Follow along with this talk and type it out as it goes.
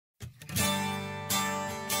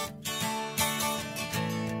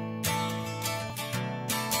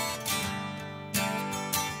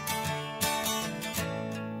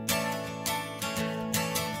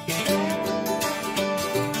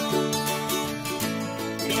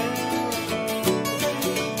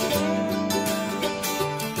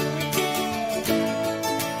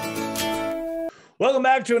Welcome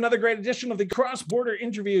back to another great edition of the Cross-Border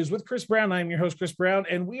Interviews with Chris Brown. I'm your host, Chris Brown,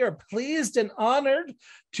 and we are pleased and honored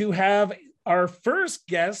to have our first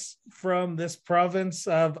guest from this province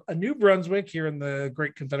of New Brunswick here in the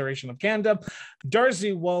Great Confederation of Canada.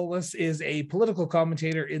 Darcy Wallace is a political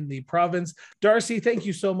commentator in the province. Darcy, thank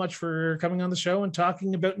you so much for coming on the show and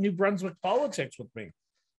talking about New Brunswick politics with me.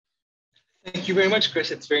 Thank you very much,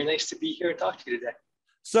 Chris. It's very nice to be here and talk to you today.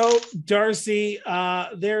 So, Darcy,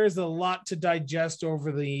 there is a lot to digest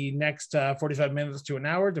over the next 45 minutes to an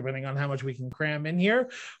hour, depending on how much we can cram in here.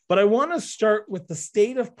 But I want to start with the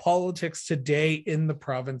state of politics today in the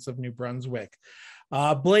province of New Brunswick.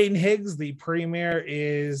 Blaine Higgs, the premier,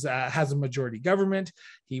 has a majority government.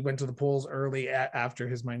 He went to the polls early after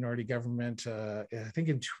his minority government, I think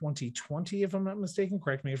in 2020, if I'm not mistaken.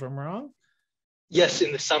 Correct me if I'm wrong. Yes,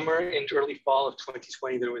 in the summer and early fall of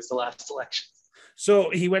 2020, there was the last election. So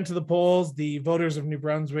he went to the polls. The voters of New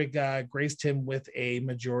Brunswick graced him with a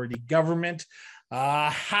majority government.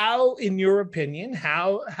 How, in your opinion,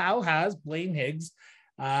 how has Blaine Higgs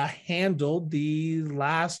handled the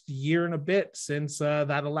last year and a bit since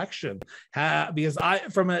that election? Because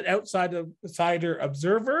from an outsider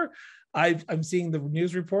observer, I'm seeing the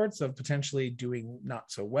news reports of potentially doing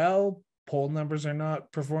not so well. Poll numbers are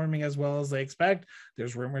not performing as well as they expect.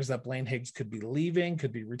 There's rumors that Blaine Higgs could be leaving,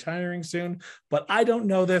 could be retiring soon, but I don't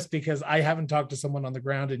know this because I haven't talked to someone on the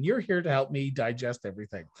ground, and you're here to help me digest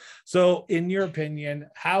everything. So in your opinion,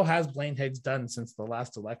 how has Blaine Higgs done since the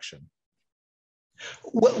last election?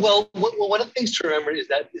 Well, one of the things to remember is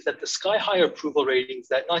that the sky-high approval ratings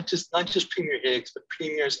that not just Premier Higgs, but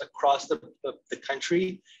premiers across the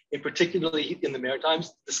country, and particularly in the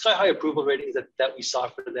Maritimes, the sky-high approval ratings that we saw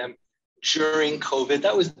for them during COVID,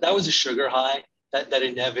 that was a sugar high that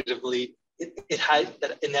inevitably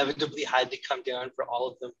had to come down for all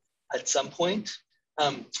of them at some point.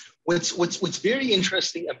 What's very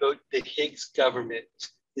interesting about the Higgs government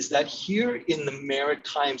is that here in the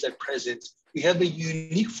Maritimes at present, we have a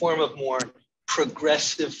unique form of more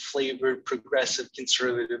progressive flavored, progressive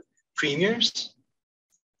conservative premiers.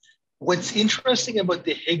 What's interesting about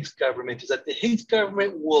the Higgs government is that the Higgs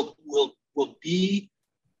government will be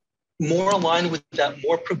more aligned with that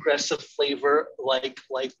more progressive flavor, like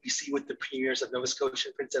we see with the premiers of Nova Scotia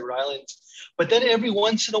and Prince Edward Islands. But then every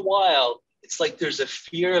once in a while, it's like there's a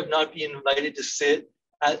fear of not being invited to sit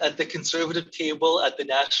at the conservative table at the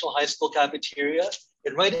National High School cafeteria.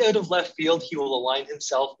 And right out of left field, he will align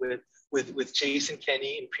himself with Jason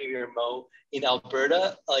Kenney and Premier Moe in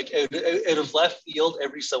Alberta, like out of left field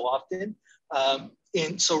every so often.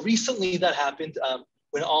 And so recently that happened.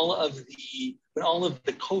 When all of the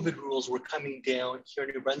COVID rules were coming down here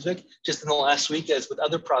in New Brunswick, just in the last week, as with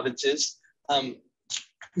other provinces,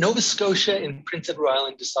 Nova Scotia and Prince Edward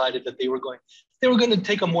Island decided that they were going to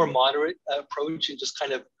take a more moderate approach and just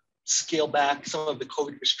kind of scale back some of the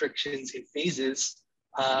COVID restrictions in phases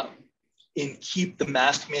and keep the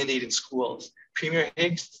mask mandate in schools. Premier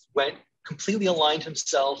Higgs completely aligned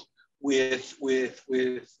himself with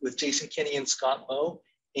Jason Kenney and Scott Moe,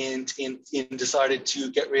 and decided to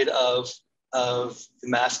get rid of the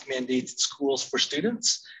mask mandates in schools for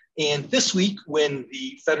students. And this week, when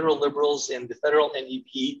the federal Liberals and the federal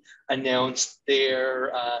NDP announced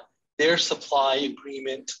their supply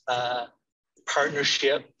agreement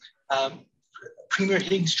partnership, Premier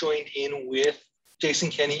Higgs joined in with Jason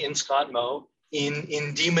Kenney and Scott Moe in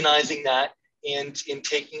demonizing that and in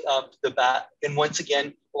taking up the bat, and once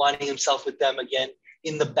again aligning himself with them again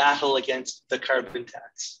in the battle against the carbon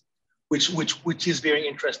tax, which is very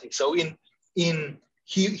interesting. So he'll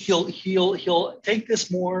take this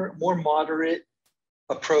more moderate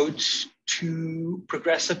approach to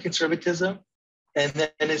progressive conservatism, and then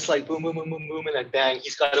it's like boom, boom, boom, boom, boom, and then bang,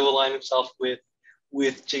 he's got to align himself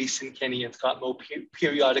with Jason Kenney and Scott Moe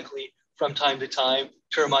periodically from time to time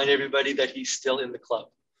to remind everybody that he's still in the club.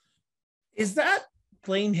 Is that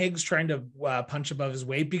Blaine Higgs trying to punch above his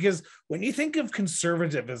weight? Because when you think of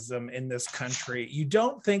conservatism in this country, you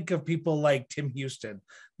don't think of people like Tim Houston.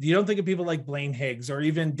 You don't think of people like Blaine Higgs or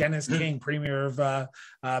even Dennis King, premier of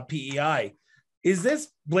PEI. Is this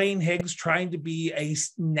Blaine Higgs trying to be a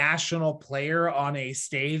national player on a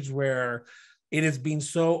stage where it has been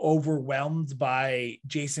so overwhelmed by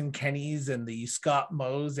Jason Kenney's and the Scott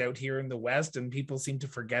Moes out here in the West, and people seem to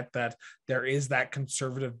forget that there is that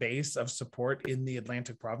conservative base of support in the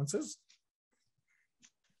Atlantic provinces?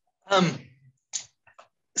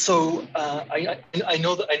 So I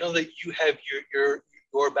know that you have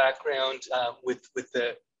your background with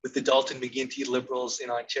the Dalton McGuinty Liberals in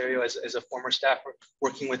Ontario as a former staffer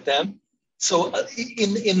working with them. So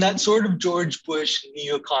in that sort of George Bush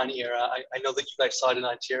neocon era, I know that you guys saw it in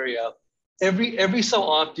Ontario, every so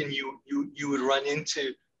often you would run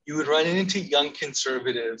into young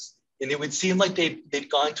conservatives, and it would seem like they'd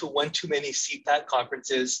gone to one too many CPAC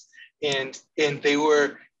conferences, and they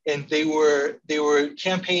were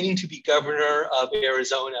campaigning to be governor of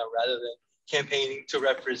Arizona rather than campaigning to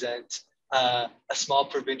represent a small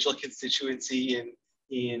provincial constituency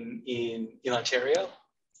in Ontario.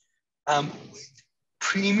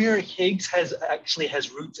 Premier Higgs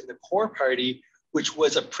has roots in the Core Party, which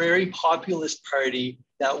was a prairie populist party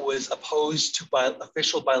that was opposed to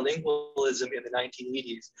official bilingualism in the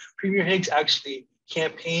 1980s. Premier Higgs actually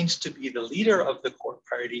campaigned to be the leader of the Core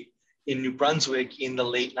Party in New Brunswick in the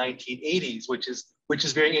late 1980s, which is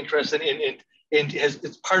very interesting, and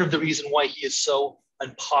it's part of the reason why he is so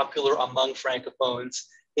unpopular among Francophones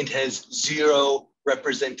and has zero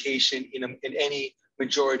representation in any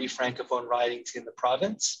majority Francophone ridings in the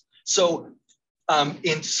province. So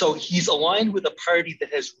he's aligned with a party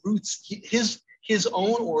that has roots. His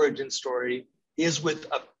own origin story is with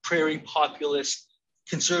a prairie populist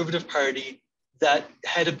conservative party that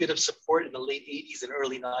had a bit of support in the late 80s and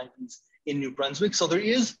early 90s in New Brunswick. So there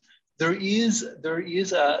is a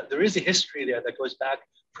history there that goes back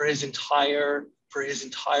for his entire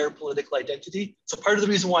political identity. So part of the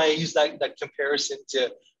reason why I use that comparison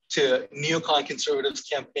to neocon conservatives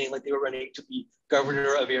campaign like they were running to be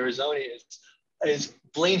governor of Arizona is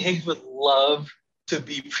Blaine Higgs would love to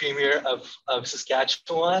be premier of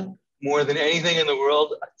Saskatchewan more than anything in the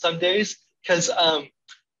world some days, because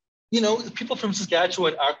the people from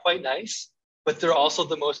Saskatchewan are quite nice, but they're also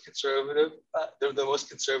the most conservative. They're the most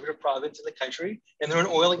conservative province in the country, and they're an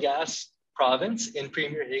oil and gas province. And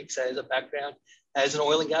Premier Higgs has a background as an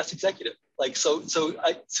oil and gas executive.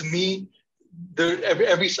 To me,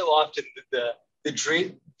 every so often the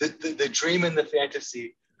dream and the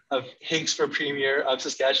fantasy of Higgs for premier of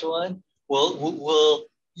Saskatchewan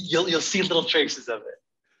you'll see little traces of it.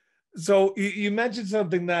 So you mentioned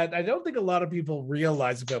something that I don't think a lot of people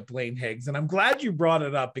realize about Blaine Higgs, and I'm glad you brought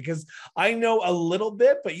it up because I know a little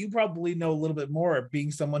bit, but you probably know a little bit more,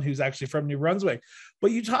 being someone who's actually from New Brunswick.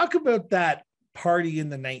 But you talk about that party in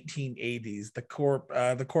the 1980s, the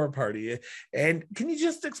Core Party, and can you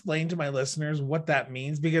just explain to my listeners what that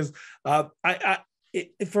means? Because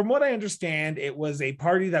from what I understand, it was a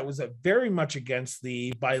party that was very much against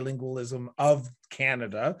the bilingualism of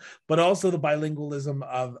Canada, but also the bilingualism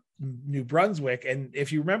of New Brunswick. And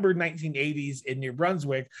if you remember 1980s in New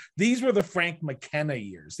Brunswick, these were the Frank McKenna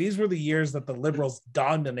years. These were the years that the Liberals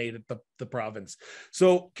dominated the province.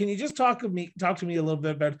 So can you just talk to me a little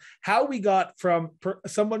bit about how we got from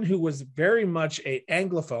someone who was very much a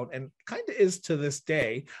Anglophone and kind of is to this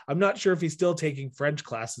day, I'm not sure if he's still taking French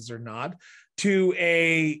classes or not, to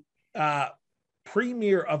a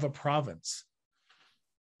premier of a province?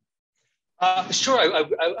 Sure, I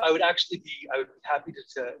would be happy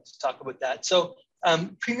to talk about that. So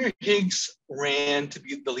Premier Higgs ran to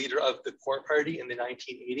be the leader of the Core Party in the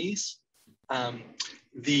 1980s.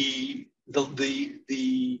 The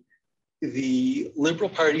Liberal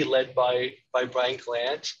Party led by Brian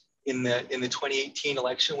Gallant in the 2018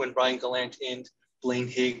 election, when Brian Gallant and Blaine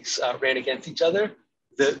Higgs ran against each other,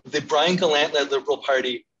 the Brian Gallant-led Liberal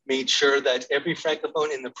Party made sure that every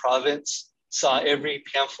Francophone in the province saw every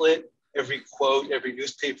pamphlet, every quote, every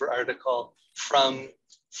newspaper article from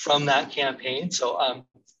that campaign. So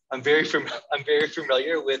I'm very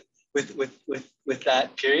familiar with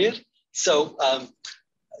that period. So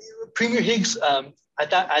Premier Higgs,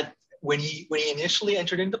 when he initially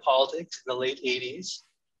entered into politics in the late 80s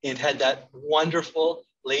and had that wonderful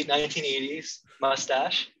late 1980s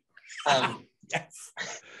mustache. Yes.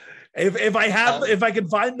 If I can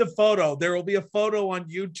find the photo, there will be a photo on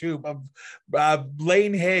YouTube of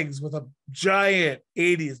Blaine Higgs with a giant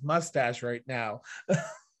 80s mustache right now.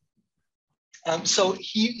 So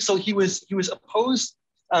he was opposed.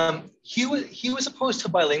 He was opposed to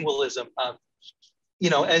bilingualism.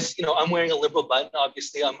 As you know, I'm wearing a Liberal button.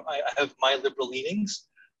 Obviously, I have my Liberal leanings,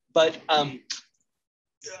 but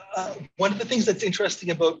one of the things that's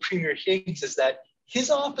interesting about Premier Higgs is that his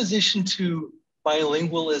opposition to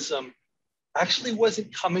bilingualism actually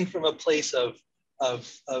wasn't coming from a place of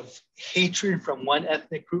hatred from one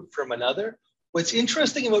ethnic group from another. What's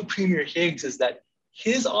interesting about Premier Higgs is that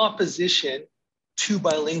his opposition to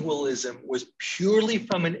bilingualism was purely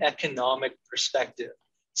from an economic perspective.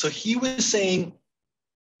 So he was saying,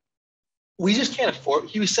 we can't afford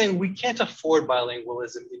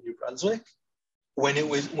bilingualism in New Brunswick when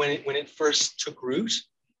it first took root.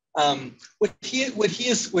 What he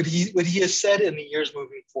has said in the years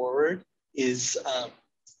moving forward is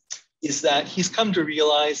that he's come to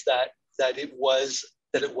realize that it was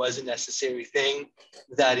that it was a necessary thing,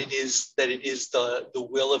 that it is the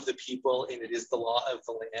will of the people and it is the law of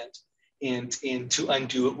the land, and to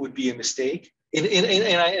undo it would be a mistake. And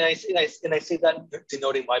I say that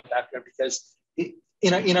denoting my background, because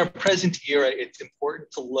in our present era, it's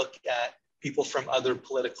important to look at people from other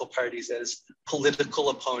political parties as political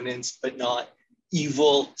opponents, but not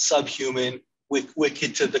evil, subhuman,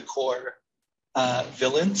 wicked to the core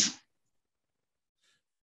villains.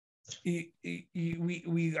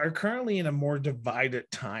 We are currently in a more divided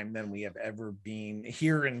time than we have ever been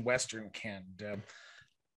here in Western Canada.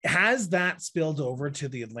 Has that spilled over to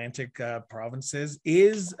the Atlantic provinces?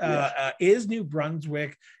 Is New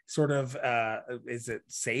Brunswick sort of, is it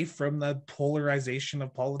safe from the polarization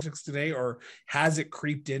of politics today, or has it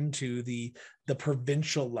creeped into the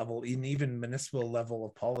provincial level and even municipal level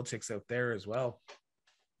of politics out there as well?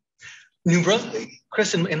 New Brunswick,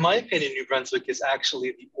 Chris, in my opinion, New Brunswick is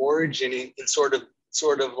actually the origin in sort of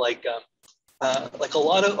like a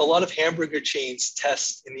lot of hamburger chains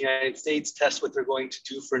test in the United States, test what they're going to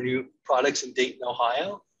do for new products in Dayton,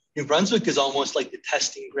 Ohio. New Brunswick is almost like the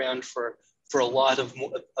testing ground for a lot of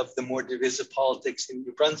the more divisive politics in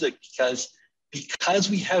New Brunswick, because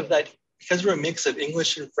we have that, because we're a mix of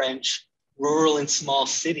English and French, rural and small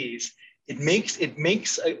cities. It makes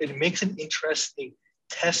an interesting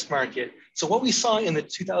test market. So what we saw in the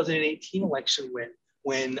 2018 election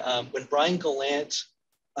when Brian Gallant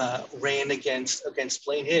ran against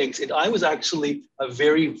Blaine Higgs, and I was actually a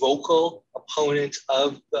very vocal opponent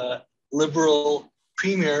of the Liberal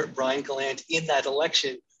Premier Brian Gallant in that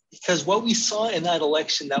election, because what we saw in that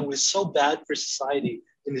election that was so bad for society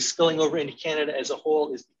and is spilling over into Canada as a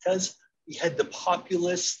whole is because we had the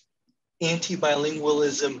populist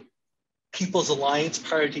anti-bilingualism People's Alliance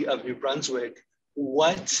Party of New Brunswick.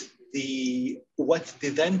 What the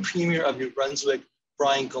then Premier of New Brunswick,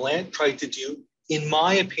 Brian Gallant, tried to do, in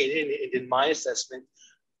my opinion and in my assessment,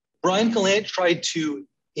 Brian Gallant tried to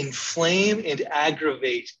inflame and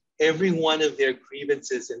aggravate every one of their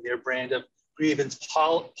grievances and their brand of grievance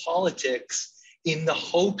politics in the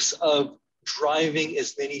hopes of driving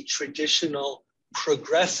as many traditional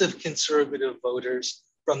progressive conservative voters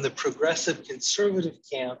from the progressive conservative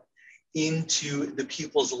camp into the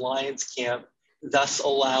People's Alliance camp, thus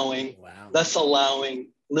allowing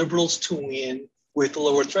liberals to win with a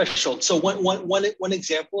lower threshold. So one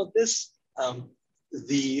example of this,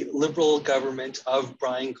 the Liberal government of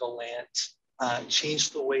Brian Gallant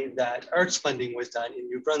changed the way that arts funding was done in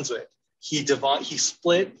New Brunswick. He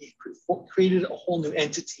created a whole new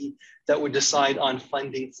entity that would decide on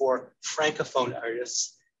funding for Francophone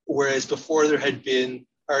artists, whereas before there had been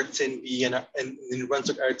Arts NB and the New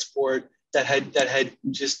Brunswick Arts Board that had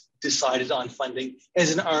just decided on funding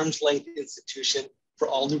as an arm's length institution for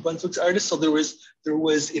all New Brunswick's artists. So there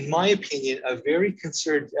was, in my opinion, a very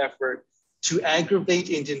concerted effort to aggravate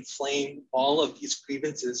and inflame all of these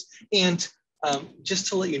grievances. And just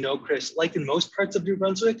to let you know, Chris, like in most parts of New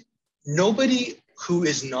Brunswick, nobody who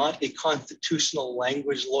is not a constitutional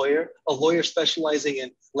language lawyer, a lawyer specializing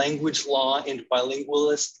in language law and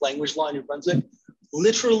bilingualist language law in New Brunswick,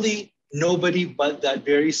 literally nobody but that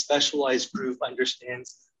very specialized group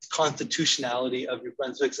understands the constitutionality of New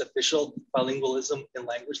Brunswick's official bilingualism and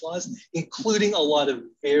language laws, including a lot of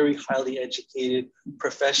very highly educated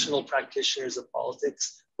professional practitioners of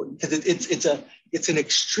politics, because it's an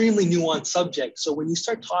extremely nuanced subject. So when you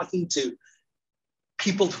start talking to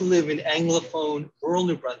people who live in Anglophone rural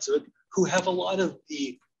New Brunswick, who have a lot of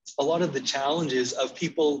the challenges of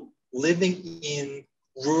people living in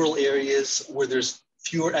rural areas where there's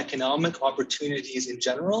fewer economic opportunities in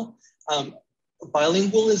general,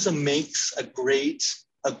 bilingualism makes a great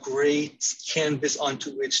canvas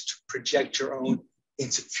onto which to project your own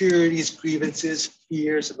insecurities, grievances,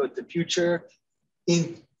 fears about the future,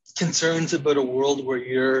 in concerns about a world where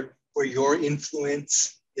your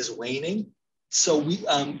influence is waning. So we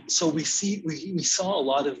saw a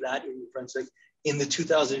lot of that in New Brunswick in the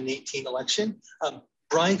 2018 election.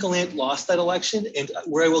 Brian Gallant lost that election, and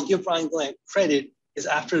where I will give Brian Gallant credit is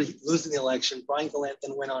after losing the election, Brian Gallant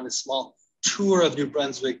then went on a small tour of New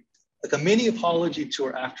Brunswick, like a mini apology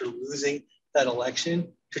tour after losing that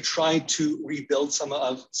election, to try to rebuild some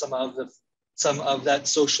of that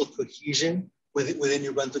social cohesion within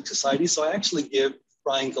New Brunswick society. So I actually give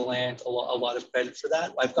Brian Gallant a lot of credit for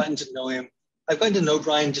that. I've gotten to know him. I've gotten to know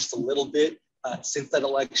Brian just a little bit since that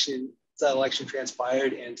election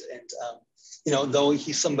transpired, and though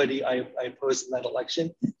he's somebody I opposed in that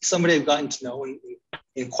election, he's somebody I've gotten to know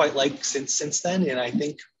and quite like since then. And I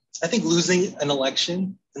think losing an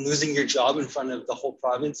election and losing your job in front of the whole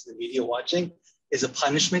province and the media watching is a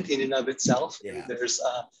punishment in and of itself. Yeah.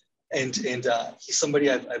 and he's somebody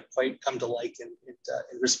I've quite come to like and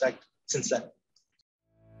respect since then.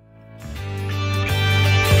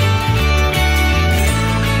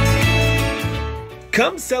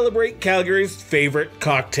 Come celebrate Calgary's favorite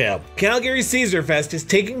cocktail. Calgary Caesar Fest is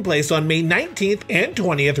taking place on May 19th and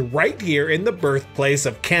 20th right here in the birthplace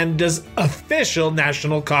of Canada's official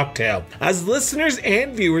national cocktail. As listeners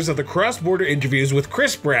and viewers of the cross-border interviews with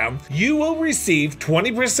Chris Brown, you will receive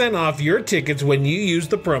 20% off your tickets when you use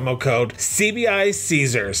the promo code CBI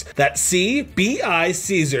Caesars. That's CBI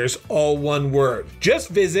Caesars, all one word. Just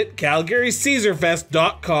visit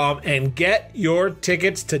calgarycaesarfest.com and get your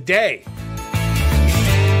tickets today.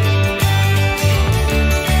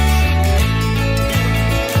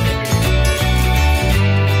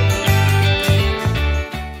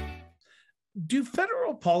 Do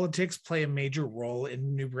federal politics play a major role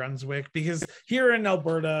in New Brunswick? Because here in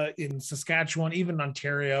Alberta, in Saskatchewan, even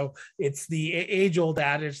Ontario, it's the age-old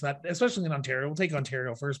adage that, especially in Ontario, we'll take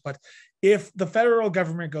Ontario first, but if the federal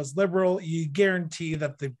government goes liberal, you guarantee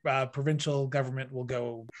that the provincial government will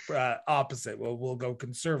go opposite, will go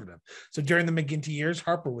conservative. So during the McGuinty years,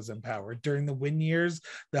 Harper was in power. During the Wynne years,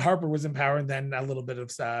 the Harper was in power, and then a little bit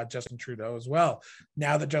of Justin Trudeau as well.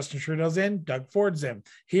 Now that Justin Trudeau's in, Doug Ford's in.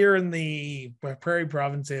 Here in the Prairie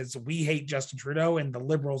provinces, we hate Justin Trudeau, and the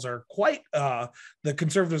Liberals are quite, the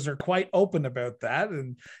Conservatives are quite open about that,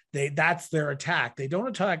 and that's their attack. They don't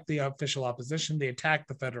attack the official opposition, they attack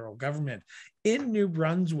the federal government. In New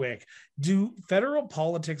Brunswick, do federal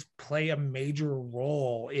politics play a major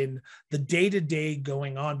role in the day-to-day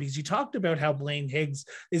going on? Because you talked about how Blaine Higgs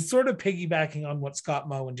is sort of piggybacking on what Scott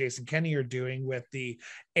Moe and Jason Kenney are doing with the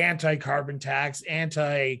anti-carbon tax,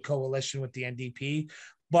 anti-coalition with the NDP.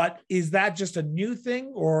 But is that just a new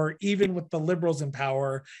thing, or even with the Liberals in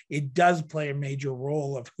power, it does play a major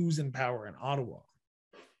role of who's in power in Ottawa?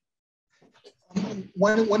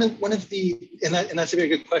 One of the and that's a very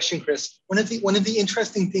good question, Chris. One of the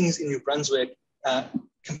interesting things in New Brunswick,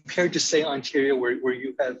 compared to say Ontario, where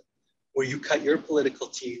you cut your political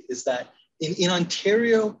teeth, is that in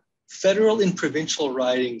Ontario, federal and provincial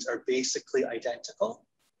ridings are basically identical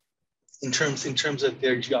in terms of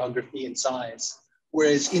their geography and size.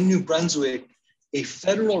 Whereas in New Brunswick, a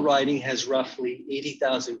federal riding has roughly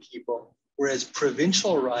 80,000 people, whereas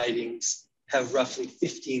provincial ridings have roughly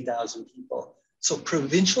 15,000 people. So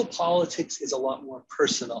provincial politics is a lot more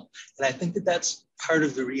personal. And I think that that's part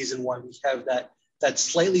of the reason why we have that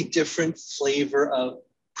slightly different flavor of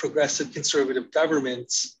progressive conservative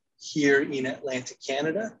governments here in Atlantic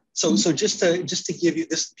Canada. So just to give you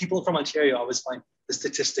this, people from Ontario always find the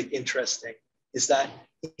statistic interesting, is that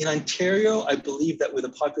in Ontario, I believe that with a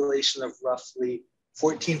population of roughly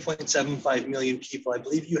 14.75 million people, I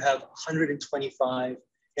believe you have 125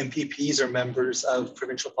 MPPs or members of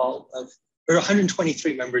provincial or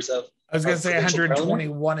 123 members of. I was going to say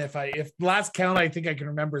 121. If last count I think I can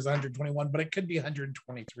remember is 121, but it could be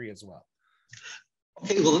 123 as well.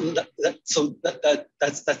 Okay, well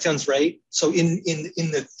that sounds right. So in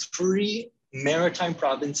the three maritime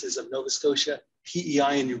provinces of Nova Scotia,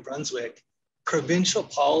 PEI, and New Brunswick, provincial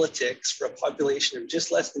politics for a population of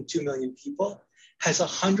just less than 2 million people has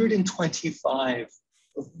 125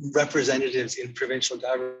 representatives in provincial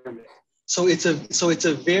government. So it's a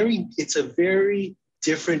very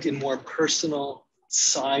different and more personal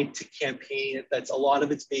side to campaigning. That's a lot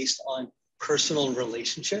of it's based on personal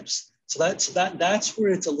relationships. So that's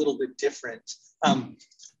where it's a little bit different.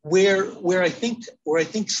 Where I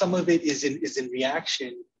think some of it is in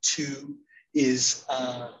reaction to is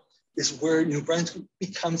where New Brunswick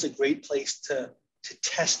becomes a great place to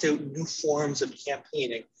test out new forms of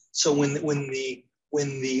campaigning. So when the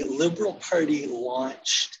Liberal Party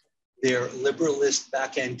launched their Liberalist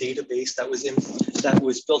backend database that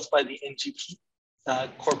was built by the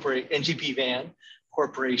NGP Van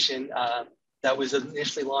Corporation, that was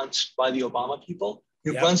initially launched by the Obama people.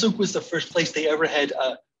 New Brunswick was the first place they ever had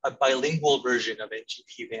a bilingual version of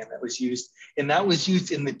NGP Van that was used, and that was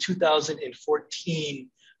used in the 2014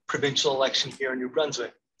 provincial election here in New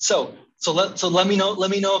Brunswick. So let me know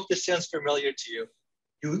if this sounds familiar to you.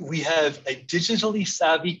 We have a digitally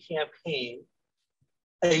savvy campaign,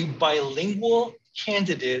 a bilingual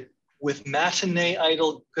candidate with matinee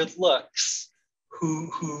idol good looks,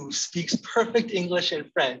 who speaks perfect English and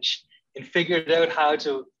French, and figured out how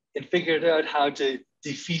to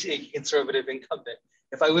defeat a conservative incumbent.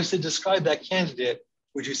 If I was to describe that candidate,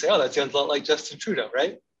 would you say, "Oh, that sounds a lot like Justin Trudeau,"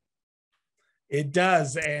 right? It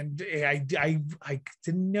does, and I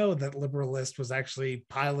didn't know that Liberalist was actually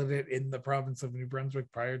piloted in the province of New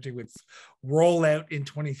Brunswick prior to its roll out in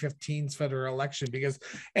 2015's federal election, because,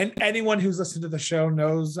 and anyone who's listened to the show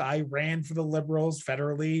knows I ran for the Liberals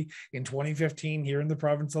federally in 2015 here in the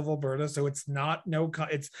province of Alberta. So it's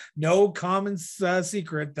no common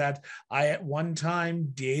secret that I at one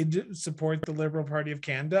time did support the Liberal Party of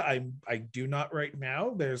Canada. I do not right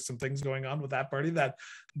now. There's some things going on with that party that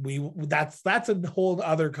that's a whole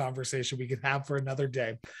other conversation we could have for another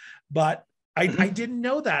day. But I didn't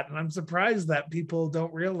know that, and I'm surprised that people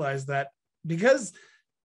don't realize that, because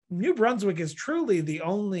New Brunswick is truly the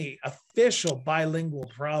only official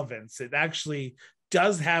bilingual province. It actually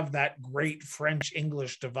does have that great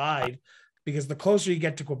French-English divide, because the closer you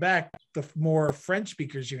get to Quebec, the more French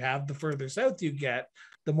speakers you have, the further south you get,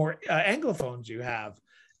 the more Anglophones you have.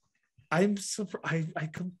 I'm surprised. I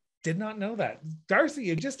did not know that. Darcy,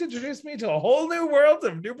 you just introduced me to a whole new world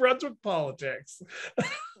of New Brunswick politics.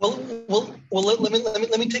 Well,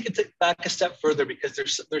 let me take it back a step further, because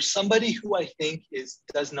there's somebody who I think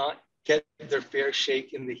does not get their fair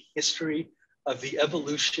shake in the history of the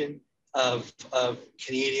evolution of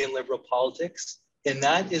Canadian Liberal politics, and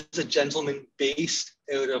that is a gentleman based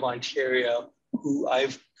out of Ontario who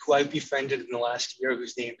I've befriended in the last year,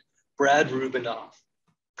 who's named Brad Rubinoff.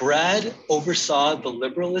 Brad oversaw the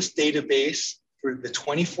Liberalist database for the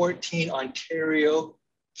 2014 Ontario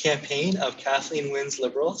campaign of Kathleen Wynne's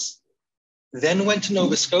Liberals, then went to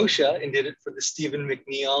Nova Scotia and did it for the Stephen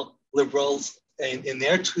McNeil Liberals in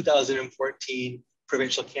their 2014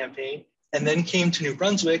 provincial campaign, and then came to New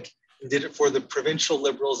Brunswick and did it for the provincial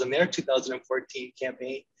Liberals in their 2014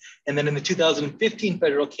 campaign, and then in the 2015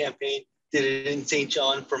 federal campaign, did it in St.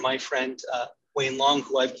 John for my friend Wayne Long,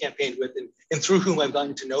 who I've campaigned with, and through whom I've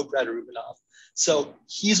gotten to know Brad Rubinoff. So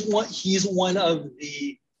he's one of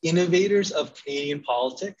the innovators of Canadian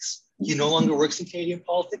politics. He no longer works in Canadian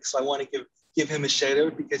politics, so I want to give him a shout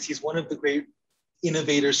out, because he's one of the great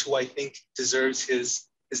innovators who I think deserves his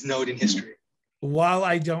note in history. While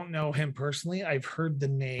I don't know him personally, I've heard the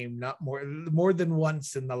name not more than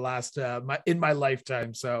once in the last in my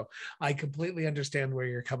lifetime. So I completely understand where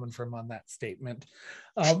you're coming from on that statement.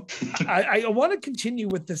 I want to continue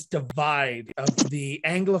with this divide of the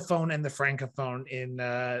Anglophone and the Francophone in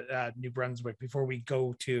New Brunswick before we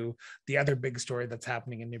go to the other big story that's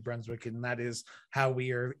happening in New Brunswick, and that is how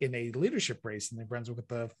we are in a leadership race in New Brunswick with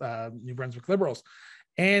the New Brunswick Liberals.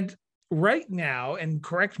 And right now, and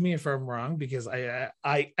correct me if I'm wrong, because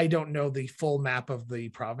I don't know the full map of the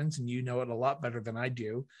province, and you know it a lot better than I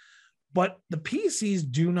do, but the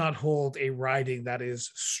PCs do not hold a riding that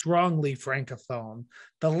is strongly Francophone.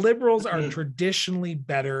 The Liberals are traditionally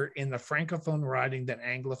better in the Francophone riding than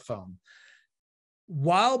Anglophone.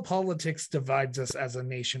 While politics divides us as a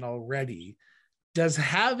nation already, does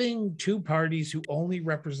having two parties who only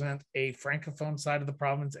represent a Francophone side of the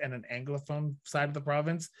province and an Anglophone side of the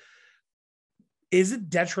province, is it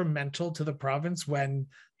detrimental to the province when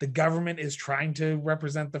the government is trying to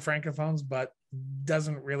represent the Francophones but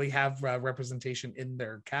doesn't really have representation in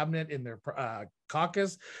their cabinet, in their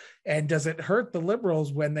caucus? And does it hurt the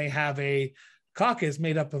Liberals when they have a caucus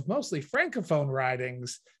made up of mostly Francophone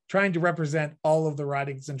ridings trying to represent all of the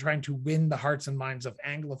ridings and trying to win the hearts and minds of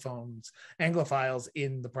Anglophiles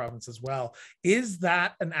in the province as well? Is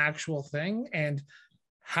that an actual thing? And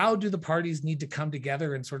how do the parties need to come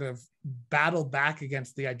together and sort of battle back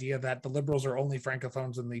against the idea that the Liberals are only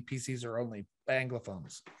Francophones and the PCs are only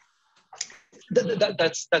Anglophones?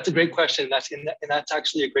 That's a great question. And that's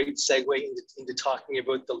actually a great segue into talking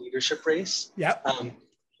about the leadership race. Yeah.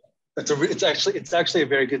 It's actually a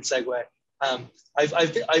very good segue.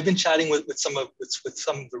 I've been chatting with some of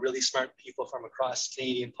the really smart people from across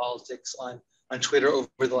Canadian politics on Twitter over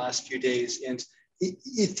the last few days, and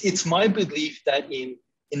it's my belief that in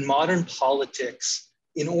modern politics,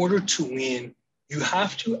 in order to win, you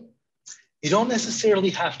don't necessarily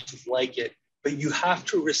have to like it, but you have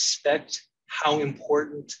to respect how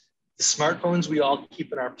important the smartphones we all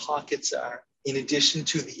keep in our pockets are, in addition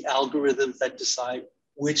to the algorithms that decide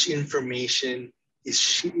which information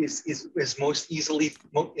is most easily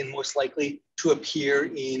and most likely to appear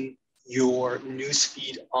in your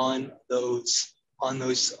newsfeed on those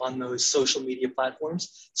social media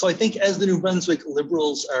platforms. So I think as the New Brunswick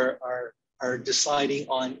Liberals are deciding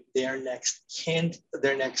on their next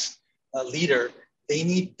leader, they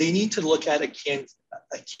need to look at a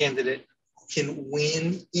candidate who can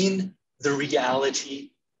win in the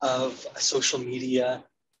reality of a social media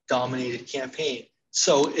dominated campaign.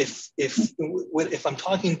 So if I'm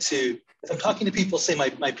talking to people, say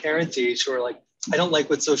my parents' age, who are like, I don't like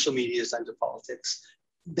what social media has done to politics,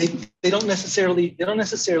 they don't necessarily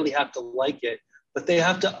have to like it, but they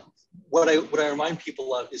have to. What I remind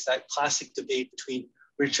people of is that classic debate between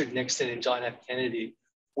Richard Nixon and John F. Kennedy,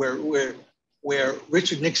 where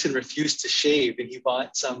Richard Nixon refused to shave, and he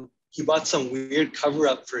bought some weird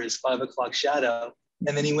cover-up for his 5 o'clock shadow,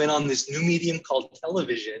 and then he went on this new medium called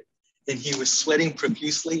television, and he was sweating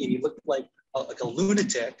profusely, and he looked like a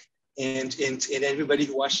lunatic, and everybody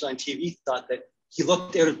who watched it on TV thought that he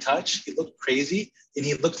looked out of touch, he looked crazy, and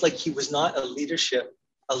he looked like he was not a leader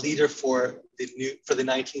for the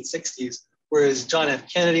 1960s. Whereas John F.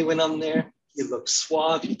 Kennedy went on there, he looked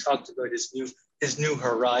suave, he talked about his new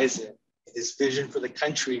horizon, his vision for the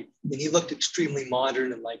country, and he looked extremely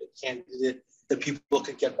modern and like a candidate that people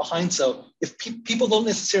could get behind. So if people don't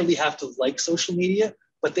necessarily have to like social media,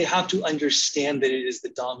 but they have to understand that it is the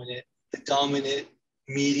dominant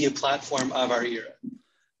media platform of our era.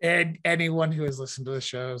 And anyone who has listened to the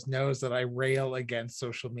shows knows that I rail against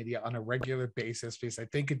social media on a regular basis because I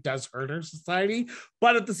think it does hurt our society.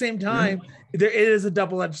 But at the same time, it is a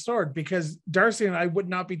double-edged sword, because Darcy and I would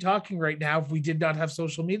not be talking right now if we did not have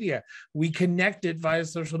social media. We connected via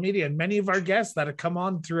social media, and many of our guests that have come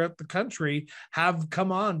on throughout the country have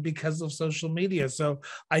come on because of social media. So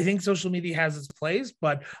I think social media has its place,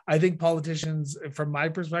 but I think politicians, from my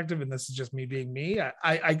perspective, and this is just me being me,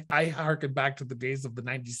 I harken back to the days of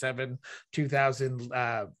the 2000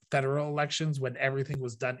 federal elections when everything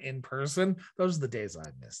was done in person. Those are the days I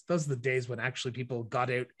miss. Those are the days when actually people got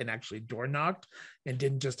out and actually door knocked and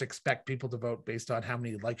didn't just expect people to vote based on how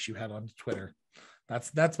many likes you had on Twitter.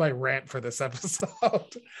 That's my rant for this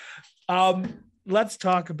episode. Let's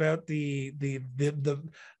talk about the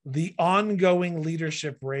ongoing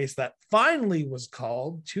leadership race that finally was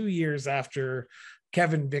called 2 years after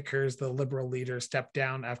Kevin Vickers, the Liberal leader, stepped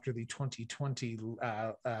down after the 2020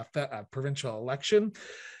 provincial election.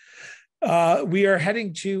 We are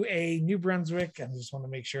heading to a New Brunswick, and I just want to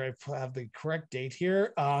make sure I have the correct date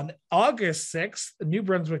here. On August 6th, New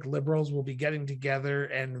Brunswick Liberals will be getting together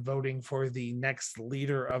and voting for the next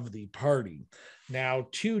leader of the party. Now,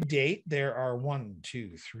 to date, there are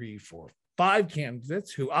 5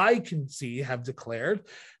 candidates who I can see have declared.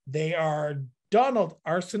 They are Donald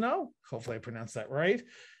Arsenault, hopefully I pronounced that right,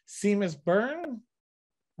 Seamus Byrne,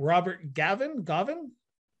 Robert Gavin, did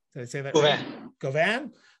I say that right?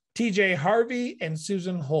 Govan, TJ Harvey, and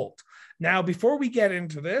Susan Holt. Now, before we get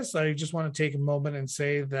into this, I just want to take a moment and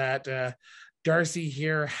say that Darcy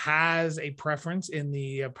here has a preference in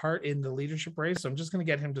the leadership race. So I'm just going to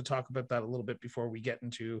get him to talk about that a little bit before we get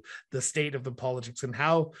into the state of the politics and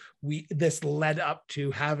how this led up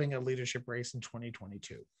to having a leadership race in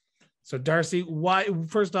 2022. So Darcy, why?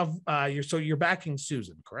 First off, you're backing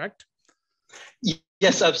Susan, correct?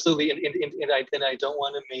 Yes, absolutely. And I don't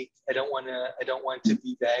want to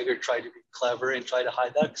be vague or try to be clever and try to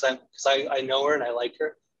hide that, because I know her and I like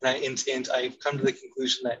her, and I've come to the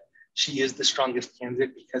conclusion that she is the strongest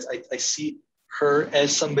candidate because I see her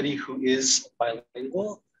as somebody who is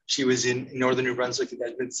bilingual. She was in Northern New Brunswick and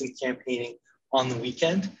Edmonton campaigning on the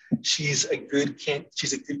weekend. She's a good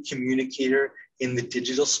communicator in the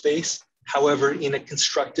digital space, however, in a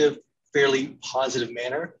constructive, fairly positive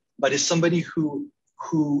manner, but is somebody who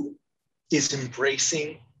is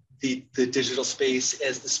embracing the digital space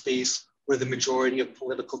as the space where the majority of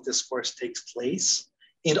political discourse takes place.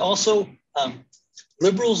 And also,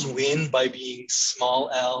 liberals win by being small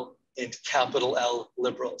L and capital L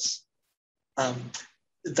liberals.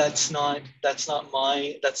 That's not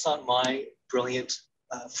my brilliant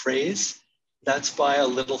phrase. That's by a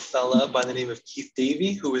little fella by the name of Keith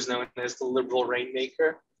Davey, who is known as the Liberal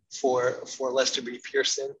Rainmaker for Lester B.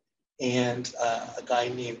 Pearson, and a guy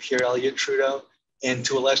named Pierre Elliott Trudeau, and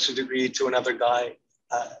to a lesser degree to another guy,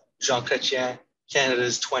 Jean Chrétien,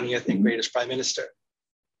 Canada's 20th and greatest Prime Minister.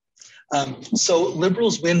 So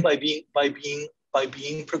Liberals win by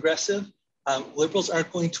being progressive. Liberals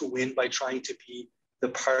aren't going to win by trying to be the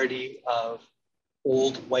party of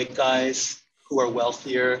old white guys who are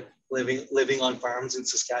wealthier, living on farms in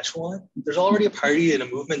Saskatchewan. There's already a party and a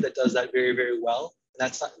movement that does that very, very well.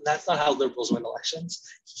 That's not how Liberals win elections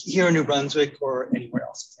here in New Brunswick or anywhere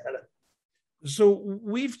else in Canada. So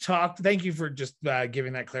we've talked, thank you for just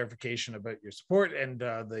giving that clarification about your support and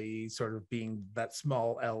the sort of being that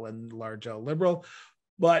small L and large L Liberal.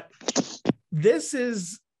 But this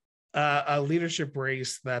is a leadership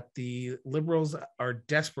race that the Liberals are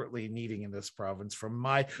desperately needing in this province from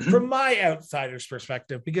my outsider's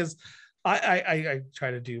perspective, because I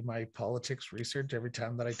try to do my politics research every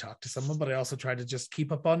time that I talk to someone, but I also try to just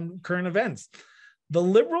keep up on current events. The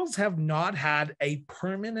Liberals have not had a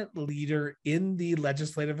permanent leader in the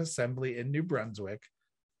Legislative Assembly in New Brunswick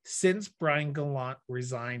since Brian Gallant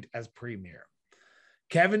resigned as Premier.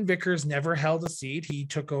 Kevin Vickers never held a seat. He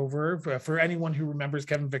took over. For anyone who remembers,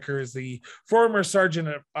 Kevin Vickers, the former Sergeant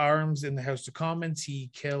at Arms in the House of Commons.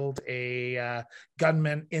 He killed a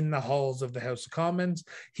gunman in the halls of the House of Commons.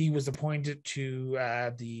 He was appointed to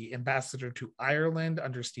the ambassador to Ireland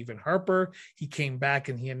under Stephen Harper. He came back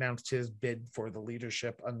and he announced his bid for the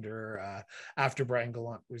leadership after Brian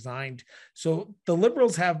Gallant resigned. So the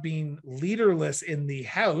Liberals have been leaderless in the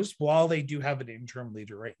House, while they do have an interim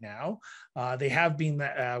leader right now. They have been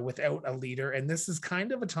without a leader, and this is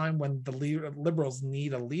kind of a time when the Liberals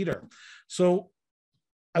need a leader. So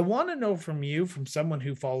I want to know from you, from someone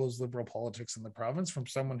who follows Liberal politics in the province, from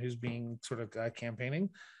someone who's being sort of campaigning,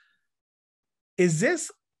 is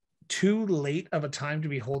this too late of a time to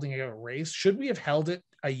be holding a race? Should we have held it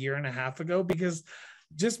a year and a half ago? Because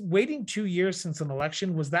just waiting 2 years since an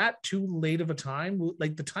election, was that too late of a time?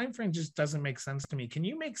 Like, the time frame just doesn't make sense to me. Can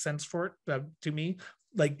you make sense for it to me?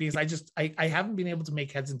 Like, because I haven't been able to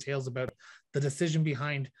make heads and tails about the decision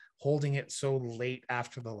behind holding it so late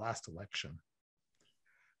after the last election.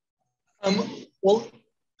 Well,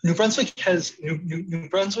 New Brunswick has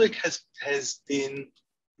been,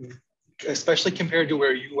 especially compared to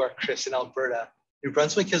where you are, Chris, in Alberta, New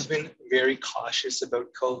Brunswick has been very cautious about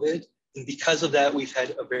COVID. And because of that, we've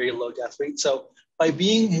had a very low death rate. So by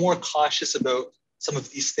being more cautious about some of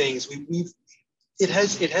these things, it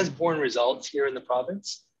has borne results here in the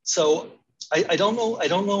province. So I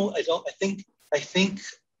think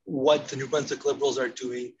what the New Brunswick Liberals are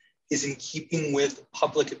doing is in keeping with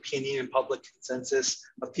public opinion and public consensus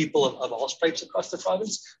of people of all stripes across the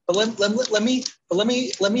province. But let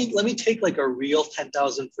me take like a real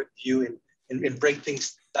 10,000-foot view and break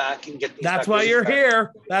things back and get things. That's why you're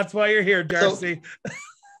here. That's why you're here, Darcy.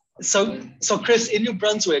 So Chris, in New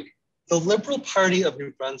Brunswick, the Liberal Party of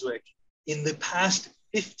New Brunswick in the past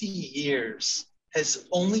 50 years has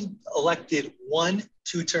only elected one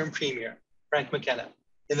two-term premier, Frank McKenna.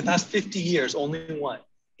 In the past 50 years, only one.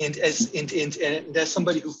 And as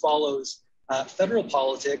somebody who follows federal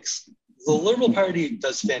politics, the Liberal Party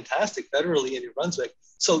does fantastic federally in New Brunswick.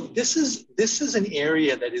 So this is an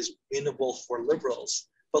area that is winnable for Liberals.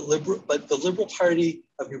 But the Liberal Party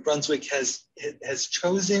of New Brunswick has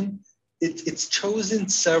chosen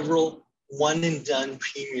several one and done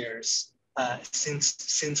premiers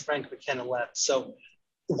since Frank McKenna left. So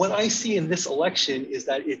what I see in this election is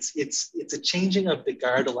that it's a changing of the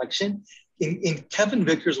guard election. In Kevin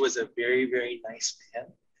Vickers was a very, very nice man.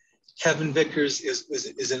 Kevin Vickers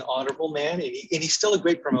is an honorable man, and he's still a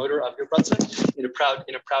great promoter of New Brunswick, and a proud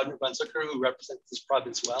New Brunswicker who represents this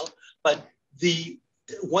province well. But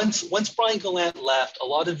once Brian Gallant left, a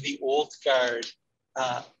lot of the old guard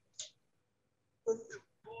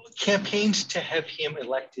campaigned to have him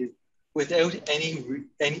elected without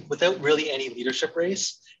really any leadership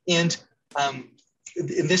race. And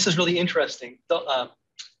this is really interesting.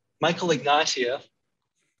 Michael Ignatieff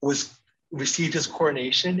received his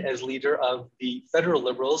coronation as leader of the federal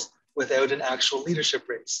Liberals without an actual leadership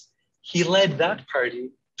race. He led that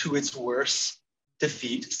party to its worst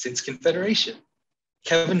defeat since Confederation.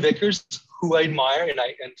 Kevin Vickers, who I admire, and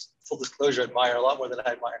full disclosure, admire a lot more than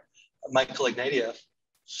I admire Michael Ignatieff,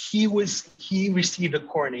 he received a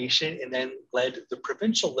coronation and then led the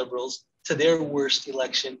provincial Liberals to their worst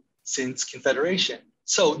election since Confederation.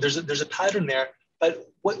 So there's a pattern there. But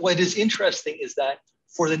what is interesting is that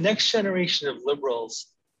for the next generation of Liberals,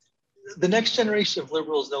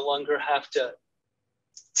 no longer have to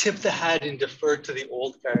tip the hat and defer to the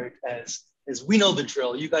old guard as we know the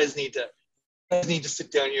drill. You guys need to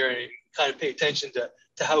sit down here and kind of pay attention to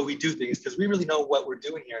how we do things, because we really know what we're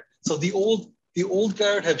doing here. So the old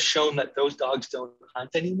guard have shown that those dogs don't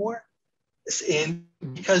hunt anymore. And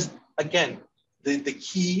because, again, the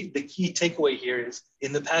key takeaway here is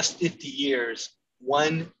in the past 50 years,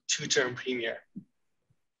 one two-term premier.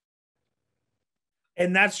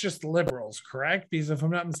 And that's just Liberals, correct? Because if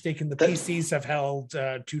I'm not mistaken, the PCs have held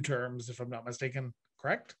 2 terms, if I'm not mistaken,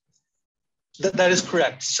 correct? That is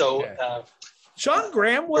correct. So Sean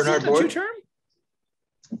Graham was a 2-term?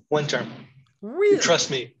 1 term. Really?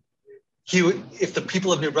 Trust me. He would, if the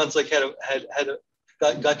people of New Brunswick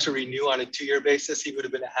got to renew on a 2-year basis, he would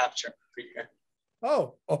have been a half-term premier.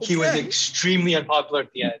 Oh, okay. He was extremely unpopular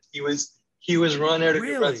at the end. He was run out of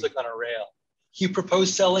Really? New Brunswick on a rail. He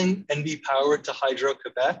proposed selling NB Power to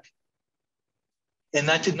Hydro-Quebec, and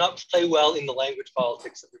that did not play well in the language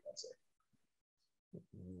politics of New Brunswick.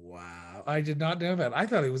 Wow, I did not know that. I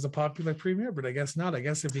thought he was a popular premier, but I guess not. I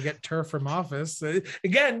guess if you get turf from office,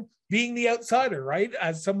 again, being the outsider, right?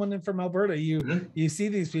 As someone from Alberta, you see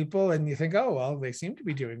these people and you think, oh, well, they seem to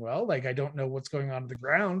be doing well. Like, I don't know what's going on the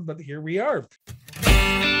ground, but here we are.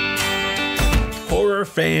 Horror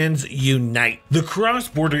fans unite. The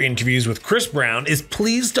Cross-Border Interviews with Chris Brown is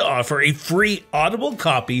pleased to offer a free Audible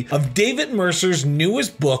copy of David Mercer's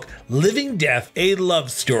newest book, Living Death, A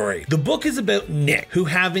Love Story. The book is about Nick, who,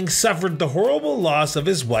 having suffered the horrible loss of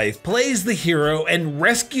his wife, plays the hero and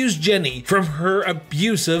rescues Jenny from her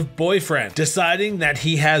abusive boyfriend. Deciding that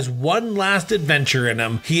he has one last adventure in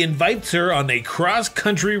him, he invites her on a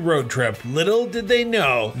cross-country road trip. Little did they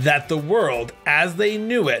know that the world, as they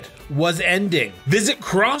knew it, was ending. Visit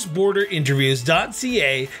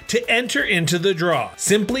crossborderinterviews.ca to enter into the draw.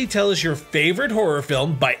 Simply tell us your favorite horror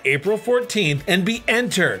film by April 14th and be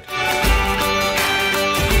entered.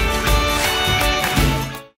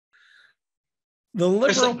 The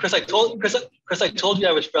liberal Chris, I told you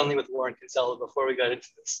I was friendly with Warren Kinsella before we got into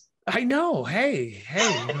this. I know. Hey,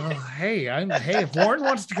 if Warren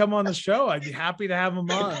wants to come on the show, I'd be happy to have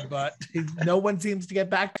him on, but no one seems to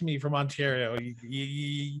get back to me from Ontario.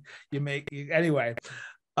 Anyway.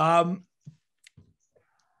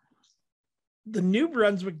 The New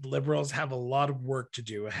Brunswick Liberals have a lot of work to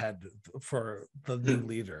do ahead for the new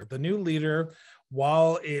leader. The new leader,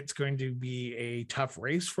 while it's going to be a tough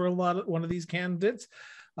race for one of these candidates,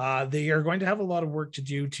 they are going to have a lot of work to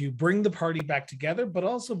do to bring the party back together, but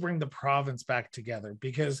also bring the province back together,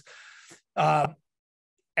 because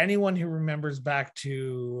anyone who remembers back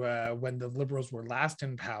to when the Liberals were last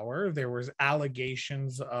in power, there was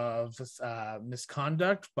allegations of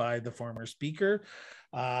misconduct by the former speaker.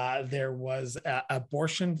 There was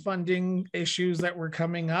abortion funding issues that were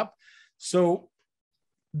coming up. So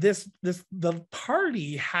the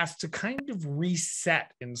party has to kind of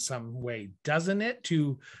reset in some way, doesn't it?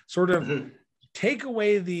 To sort of take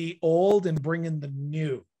away the old and bring in the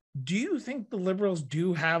new. Do you think the Liberals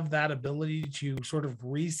do have that ability to sort of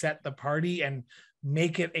reset the party and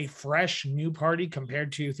make it a fresh new party,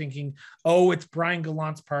 compared to thinking, oh, it's Brian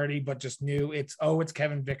Gallant's party, but just new. It's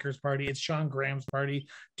Kevin Vickers' party. It's Sean Graham's party.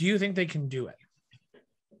 Do you think they can do it?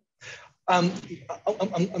 I'm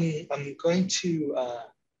going to,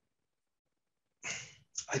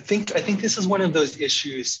 I think this is one of those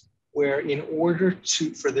issues where, in order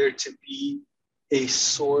for there to be a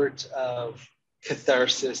sort of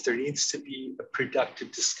catharsis, there needs to be a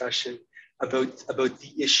productive discussion about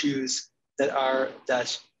the issues that are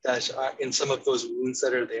in some of those wounds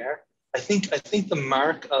that are there. I think the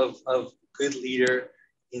mark of good leader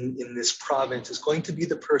in this province is going to be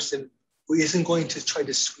the person who isn't going to try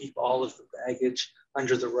to sweep all of the baggage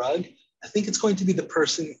under the rug. I think it's going to be the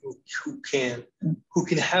person who can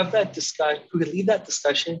have that discussion, who can lead that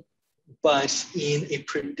discussion, but in a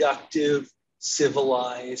productive,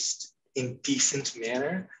 civilized, in decent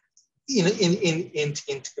manner, in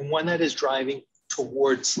one that is driving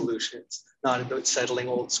towards solutions, not about settling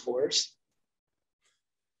old scores.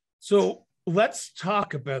 So let's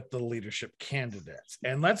talk about the leadership candidates,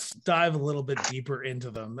 and let's dive a little bit deeper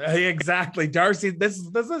into them. Exactly, Darcy. This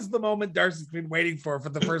is the moment Darcy's been waiting for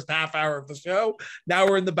the first half hour of the show. Now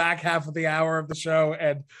we're in the back half of the hour of the show,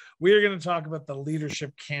 and we are going to talk about the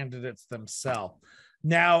leadership candidates themselves.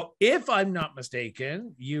 Now, if I'm not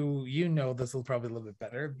mistaken, you know this will probably a little bit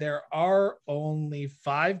better. There are only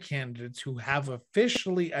 5 candidates who have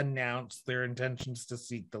officially announced their intentions to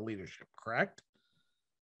seek the leadership, correct?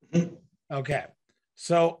 Mm-hmm. Okay.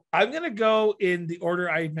 So I'm going to go in the order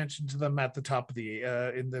I mentioned to them at the top of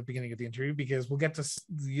in the beginning of the interview, because we'll get to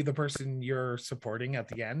the person you're supporting at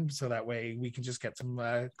the end. So that way we can just get some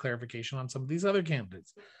clarification on some of these other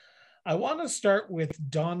candidates. I want to start with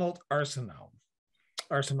Donald Arsenault.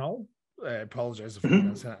 Arsenault? I apologize if I'm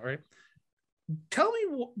pronouncing that right. Tell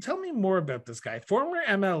me more about this guy. Former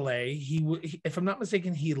MLA. He, if I'm not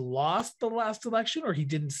mistaken, he lost the last election, or he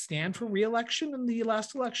didn't stand for re-election in the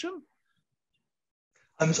last election.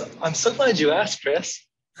 I'm so glad you asked, Chris.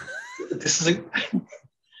 This is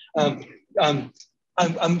I'm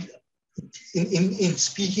in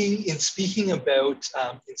speaking about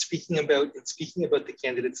the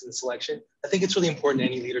candidates in the selection. I think it's really important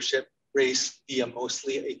any leadership race be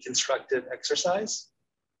mostly a constructive exercise.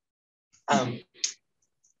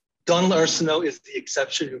 Donald Arsenault is the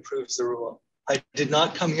exception who proves the rule. I did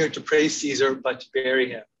not come here to praise Caesar, but to bury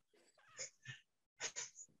him.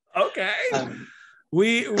 Okay.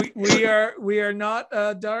 We are not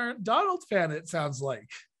a Donald fan, it sounds like.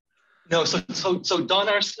 No, so Don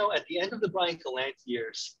Arsenault, at the end of the Brian Gallant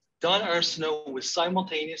years, Don Arsenault was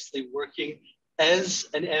simultaneously working as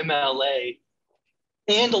an MLA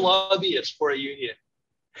and a lobbyist for a union.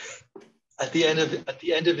 At the end of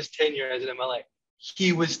his tenure as an MLA,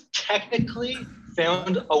 he was technically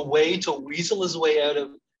found a way to weasel his way out of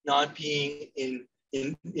not being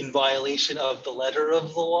in violation of the letter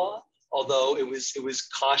of the law, although it was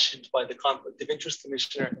cautioned by the Conflict of Interest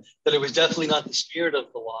Commissioner that it was definitely not the spirit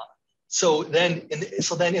of the law. So then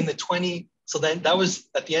that was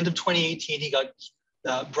at the end of 2018. He got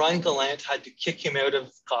Brian Gallant had to kick him out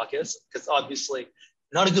of caucus because obviously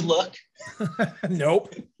not a good look.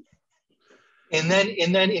 Nope. And then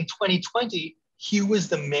in 2020, he was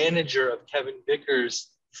the manager of Kevin Vickers'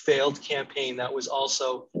 failed campaign. That was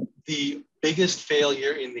also the biggest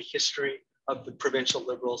failure in the history of the provincial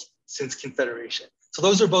Liberals since Confederation. So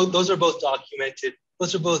those are both documented.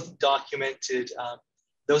 Those are both documented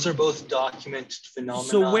phenomena.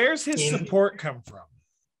 So where's his support come from?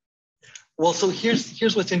 Well, so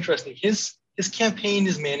here's what's interesting. His campaign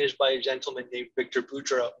is managed by a gentleman named Victor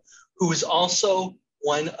Boudreau, who is also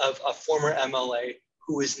one of a former MLA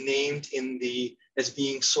who was named as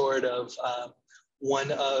being sort of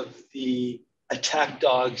one of the attack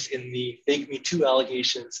dogs in the fake Me Too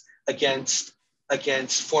allegations against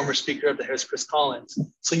former Speaker of the House Chris Collins.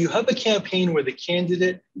 So you have a campaign where the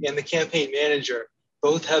candidate and the campaign manager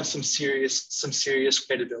both have some serious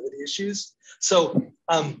credibility issues. So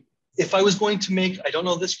if I was going to make, I don't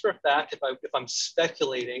know this for a fact, if I'm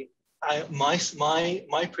speculating, my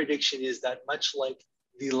prediction is that much like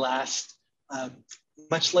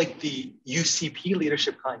the UCP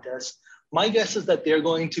leadership contest, my guess is that they're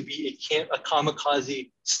going to be a kamikaze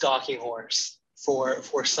stalking horse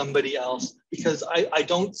for somebody else, because I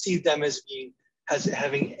don't see them as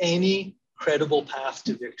having any credible path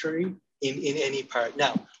to victory in any part.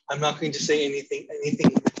 Now, I'm not going to say anything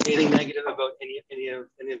negative about any of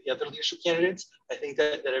the other leadership candidates. I think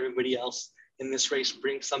that everybody else in this race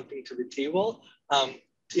brings something to the table.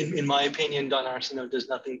 In my opinion, Don Arsenault does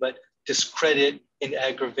nothing but discredit and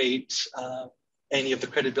aggravate any of the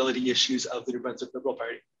credibility issues of the New Brunswick Liberal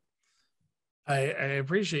Party. I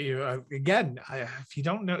appreciate you. If you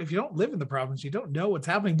don't live in the province, you don't know what's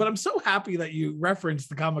happening. But I'm so happy that you referenced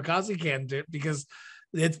the kamikaze candidate, because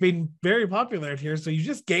it's been very popular here. So you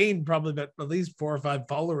just gained probably about at least 4 or 5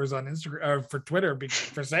 followers on Instagram or for Twitter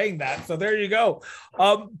for saying that. So there you go.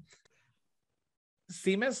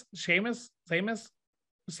 Seamus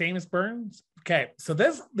Burns. Okay, so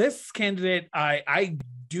this candidate, I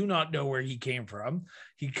do not know where he came from.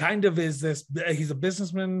 He kind of is he's a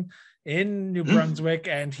businessman in New Brunswick,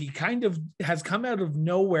 and he kind of has come out of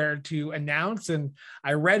nowhere to announce. And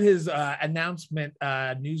I read his announcement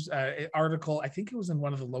news article. I think it was in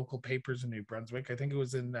one of the local papers in New Brunswick. I think it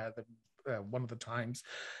was in one of the Times.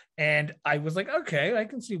 And I was like, okay, I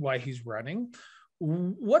can see why he's running.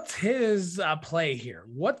 What's his play here?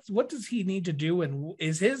 What does he need to do? And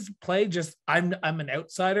is his play just, I'm an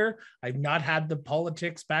outsider, I've not had the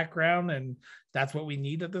politics background, and that's what we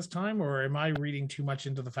need at this time? Or am I reading too much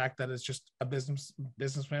into the fact that it's just a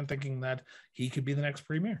businessman thinking that he could be the next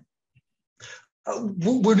premier?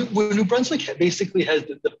 New Brunswick basically has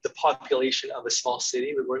the population of a small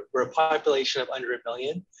city. We're a population of under 1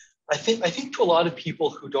 million. I think to a lot of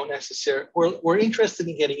people who don't necessarily, we're interested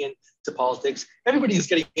in getting into politics, everybody who's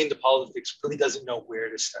getting into politics really doesn't know where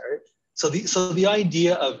to start. So the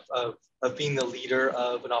idea of being the leader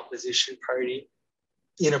of an opposition party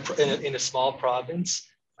in a small province,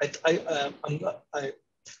 I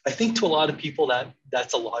think to a lot of people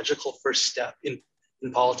that's a logical first step in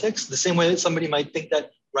politics. The same way that somebody might think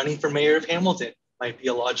that running for mayor of Hamilton might be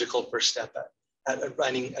a logical first step at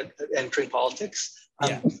entering politics.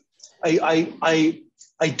 Yeah. I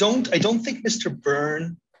don't think Mr.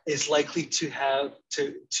 Byrne is likely to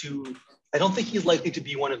I don't think he's likely to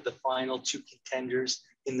be one of the final 2 contenders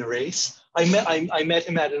in the race. I met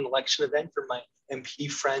him at an election event for my MP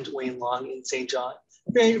friend Wayne Long in St. John.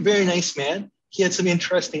 Very, very nice man. He had some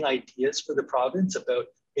interesting ideas for the province about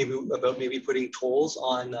maybe putting tolls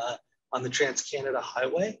on the Trans-Canada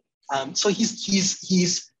Highway. So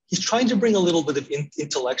he's trying to bring a little bit of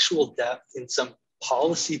intellectual depth in some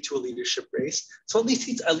policy to a leadership race. So at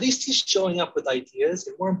least he's showing up with ideas,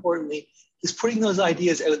 and more importantly, he's putting those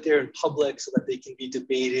ideas out there in public so that they can be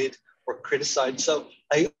debated or criticized. So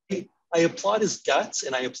I applaud his guts,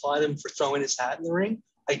 and I applaud him for throwing his hat in the ring.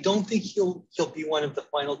 I don't think he'll be one of the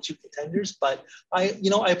final 2 contenders, but I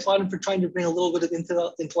applaud him for trying to bring a little bit of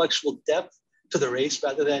intellectual depth to the race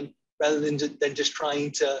rather than just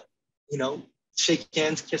trying to shake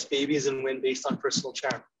hands, kiss babies, and win based on personal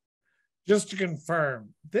charm. Just to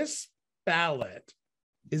confirm, this ballot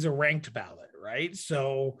is a ranked ballot, right?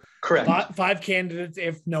 So correct. 5 candidates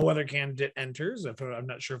if no other candidate enters. I'm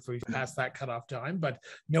not sure if we've passed that cutoff time, but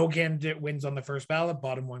no candidate wins on the first ballot.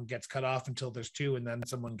 Bottom one gets cut off until there's 2, and then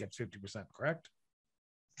someone gets 50%, correct?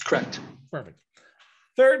 Correct. Perfect.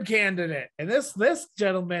 Third candidate, and this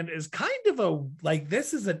gentleman is kind of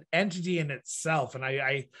this is an entity in itself, and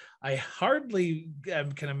I hardly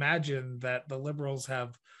can imagine that the Liberals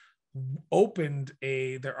have opened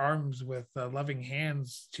their arms with loving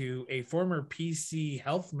hands to a former PC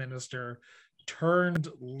health minister turned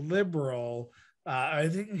Liberal. I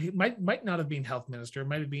think he might not have been health minister. It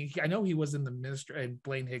might have been. I know he was in the ministry in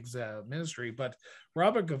Blaine Higgs' ministry, but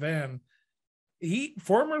Robert Gavan. He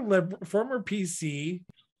former PC,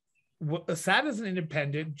 sat as an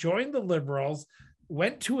independent, joined the Liberals,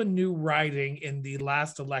 went to a new riding in the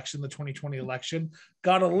last election, the 2020 election,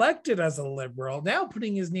 got elected as a Liberal, now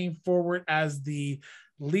putting his name forward as the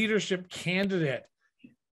leadership candidate.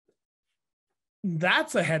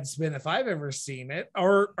 That's a head spin if I've ever seen it.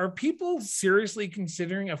 Are people seriously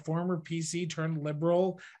considering a former PC turned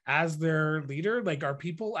Liberal as their leader? Like, are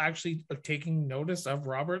people actually taking notice of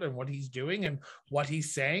Robert and what he's doing and what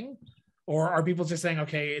he's saying? Or are people just saying,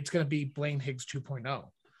 okay, it's going to be Blaine Higgs 2.0?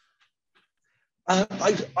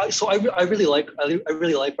 I really like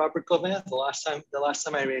Robert Gavan. The last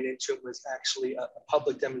time I ran into him was actually a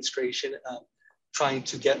public demonstration trying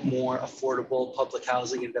to get more affordable public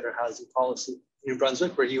housing and better housing policy in New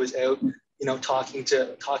Brunswick, where he was out, talking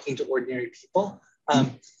to ordinary people.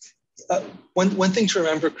 One thing to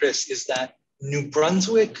remember, Chris, is that the New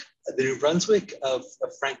Brunswick of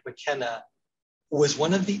Frank McKenna was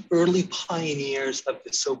one of the early pioneers of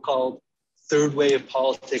the so-called third way of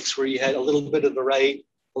politics, where you had a little bit of the right,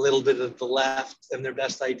 a little bit of the left, and their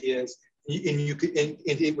best ideas, and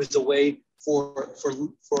it was a way for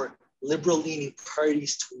liberal-leaning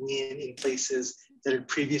parties to win in places that had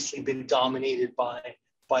previously been dominated by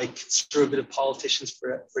conservative politicians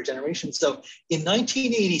for generations. So in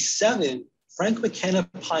 1987, Frank McKenna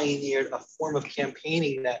pioneered a form of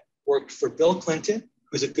campaigning that worked for Bill Clinton,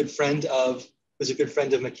 who's a good friend of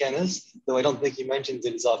McKenna's, though I don't think he mentions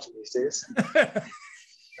it as often these days.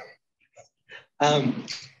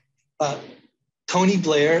 Tony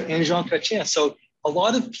Blair and Jean Chrétien. So a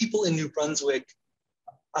lot of people in New Brunswick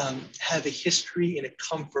have a history and a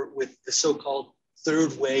comfort with the so-called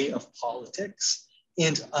third way of politics.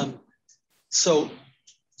 And so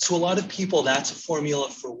a lot of people, that's a formula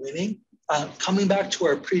for winning. Coming back to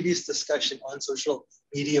our previous discussion on social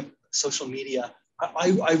media,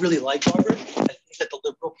 I really like Robert. I think that the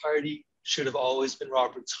Liberal Party should have always been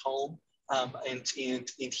Robert's home. And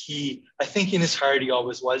he, I think in his heart, he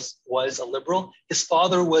always was a Liberal. His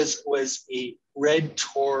father was a red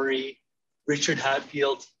Tory, Richard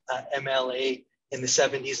Hatfield MLA in the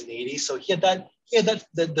 70s and 80s. So he had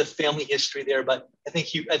the family history there, but I think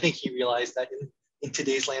he realized that in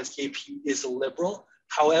today's landscape, he is a Liberal.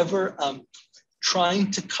 However,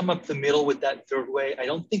 trying to come up the middle with that third way, I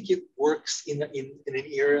don't think it works in an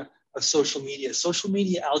era of social media. Social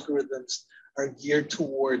media algorithms are geared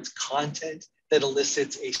towards content that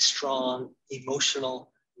elicits a strong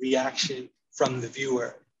emotional reaction from the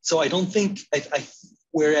viewer. So I don't think,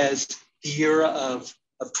 whereas the era of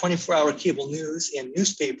 24-hour cable news and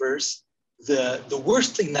newspapers, the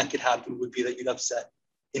worst thing that could happen would be that you'd upset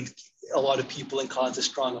a lot of people and cause a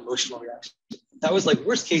strong emotional reaction. That was like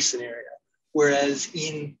worst case scenario. Whereas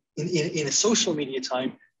in a social media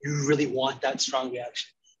time, you really want that strong reaction.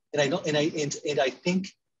 And I think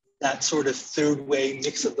that sort of third way,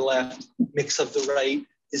 mix of the left, mix of the right,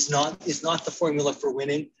 is not the formula for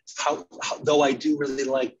winning. Though I do really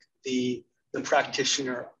like the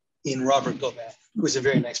practitioner in Robert Gavan, who is a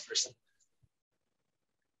very nice person.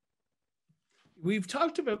 We've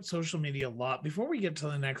talked about social media a lot. Before we get to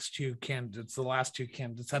the next two candidates, the last two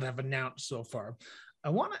candidates that have announced so far,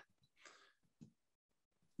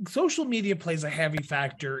 social media plays a heavy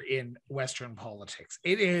factor in Western politics.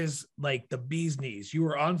 It is like the bee's knees. You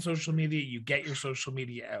are on social media, you get your social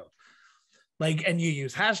media out. And you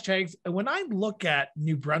use hashtags. And when I look at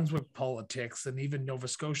New Brunswick politics and even Nova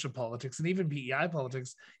Scotia politics and even PEI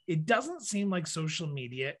politics, it doesn't seem like social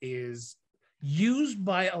media is used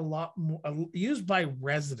by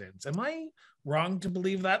residents. Am I wrong to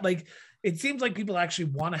believe that? It seems like people actually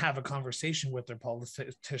want to have a conversation with their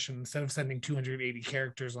politician instead of sending 280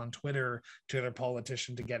 characters on Twitter to their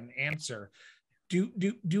politician to get an answer. Do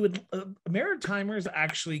Maritimers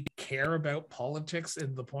actually care about politics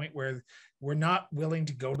in the point where we're not willing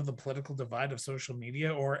to go to the political divide of social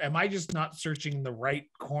media? Or am I just not searching the right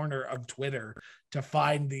corner of Twitter to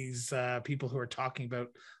find these people who are talking about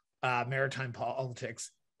maritime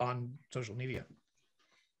politics on social media?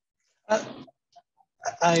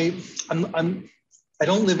 I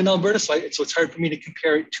don't live in Alberta, so it's hard for me to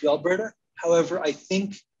compare it to Alberta. However, I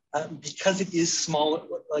think because it is smaller,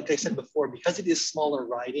 like I said before, because it is smaller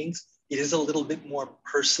ridings, it is a little bit more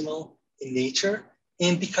personal in nature.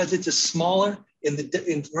 and because it's a smaller,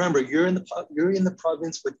 and remember, you're in the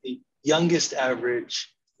province with the youngest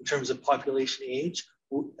average in terms of population age.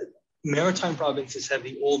 Maritime provinces have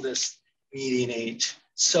the oldest median age.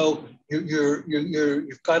 So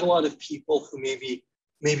you've got a lot of people who maybe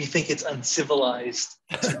think it's uncivilized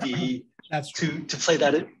to be to play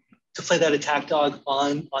that attack dog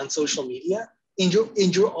on social media. And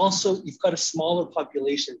you've got a smaller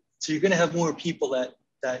population, so you're going to have more people that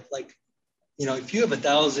like, you know, if you have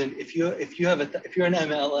 1,000, if you're an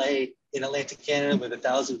MLA in Atlantic Canada with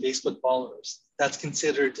 1,000 Facebook followers, that's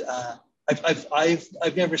considered.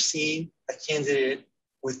 I've never seen a candidate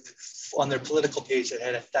on their political page that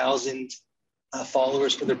had 1,000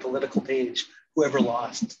 followers for their political page who ever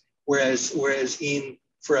lost. Whereas even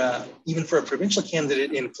for a provincial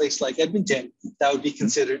candidate in a place like Edmonton, that would be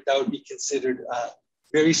considered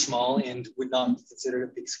very small and would not be considered a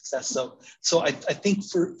big success. So I think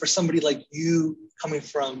for somebody like you coming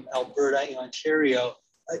from Alberta and Ontario,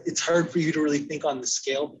 it's hard for you to really think on the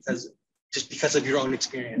scale because of your own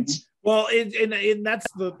experience. Well, and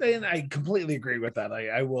that's the thing. I completely agree with that.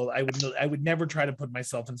 I would never try to put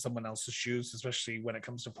myself in someone else's shoes, especially when it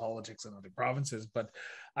comes to politics in other provinces. But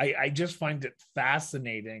I just find it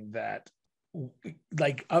fascinating that,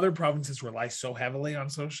 like, other provinces rely so heavily on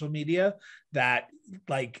social media that,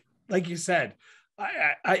 like you said,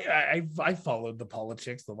 I followed the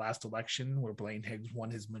politics the last election where Blaine Higgs won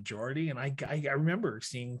his majority, and I remember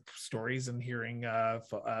seeing stories and hearing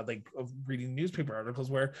reading newspaper articles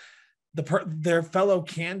where their fellow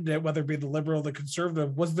candidate, whether it be the Liberal or the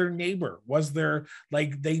Conservative, was their neighbor,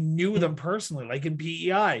 they knew them personally. Like in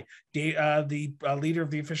PEI, the leader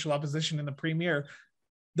of the official opposition and the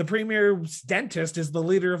premier's dentist is the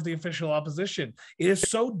leader of the official opposition. It is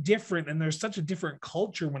so different, and there's such a different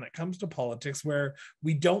culture when it comes to politics, where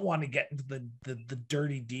we don't want to get into the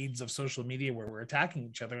dirty deeds of social media where we're attacking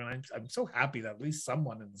each other. And I'm so happy that at least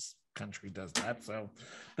someone in this country does that. So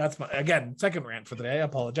that's my second rant for the day. I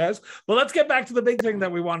apologize, but let's get back to the big thing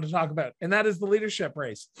that we wanted to talk about, and that is the leadership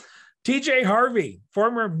race. TJ Harvey,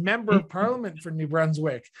 former member of parliament for New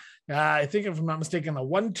Brunswick, I think, if I'm not mistaken, a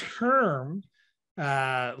one-term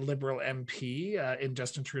Liberal MP in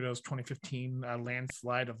Justin Trudeau's 2015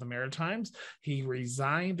 landslide of the Maritimes. He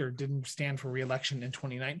resigned or didn't stand for re-election in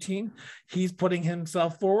 2019. He's putting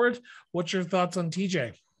himself forward. What's your thoughts on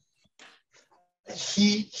TJ?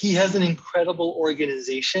 He has an incredible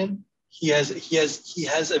organization. He has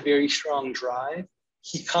a very strong drive.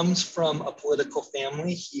 He comes from a political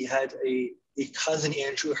family. He had a cousin,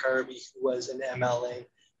 Andrew Harvey, who was an MLA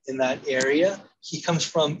in that area. He comes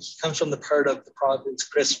from the part of the province,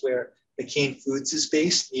 Chris, where McCain Foods is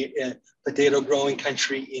based, near potato growing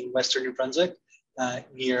country in Western New Brunswick,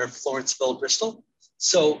 near Florenceville, Bristol.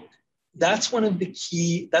 So that's one of the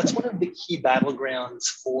key battlegrounds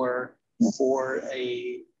for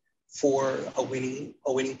a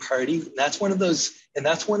winning party. That's one of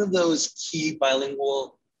those key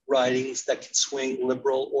bilingual ridings that can swing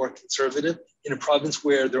Liberal or Conservative in a province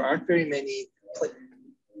where there aren't very many.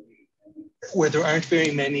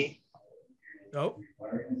 Oh,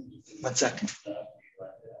 1 second.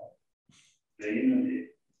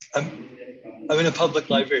 I'm in a public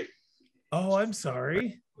library. Oh, I'm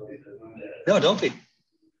sorry. No, don't be.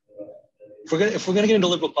 If we're gonna get into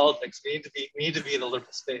liberal politics, we need to be in a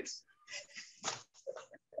liberal space.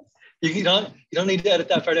 You don't need to edit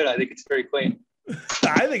that part out. I think it's very quaint.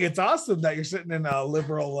 I think it's awesome that you're sitting in a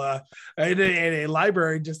liberal in a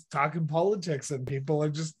library just talking politics, and people are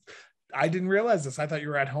just. I didn't realize this. I thought you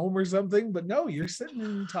were at home or something, but no, you're sitting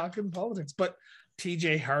and talking politics. But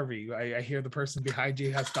TJ Harvey, I hear the person behind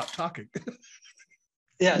you has stopped talking.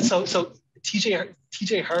 Yeah. So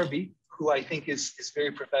TJ Harvey, who I think is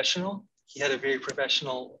very professional. He had a very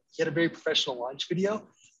professional launch video.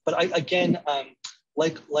 But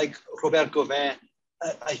like Robert Gauvin,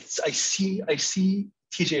 I see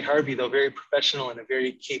TJ Harvey, though very professional and a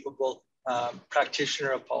very capable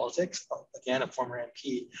practitioner of politics, again, a former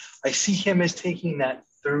MP. I see him as taking that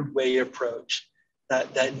third way approach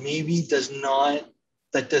that maybe does not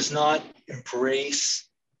embrace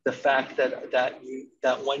the fact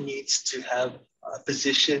that one needs to have a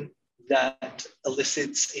position that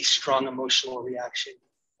elicits a strong emotional reaction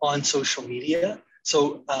on social media.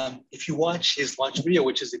 So if you watch his launch video,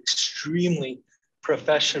 which is extremely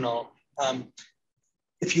professional,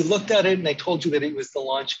 if you looked at it and I told you that it was the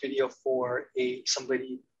launch video for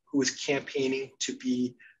somebody who was campaigning to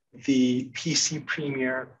be the PC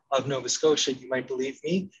Premier of Nova Scotia, you might believe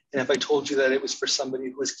me. And if I told you that it was for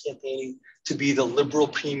somebody who was campaigning to be the Liberal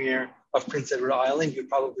Premier of Prince Edward Island, you'd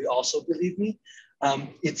probably also believe me.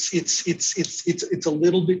 It's a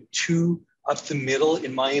little bit too up the middle,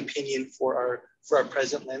 in my opinion, for our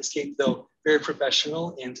present landscape, though very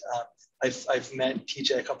professional. And I've met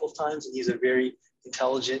TJ a couple of times, and he's a very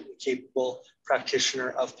intelligent and capable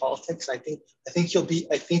practitioner of politics. I think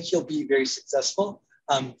he'll be very successful.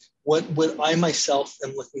 What I myself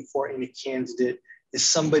am looking for in a candidate is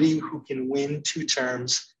somebody who can win 2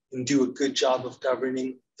 terms and do a good job of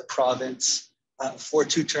governing the province for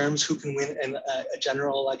 2 terms, who can win a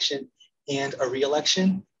general election and a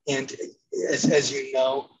re-election. And as you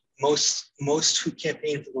know, most who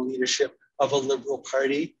campaign for the leadership of a Liberal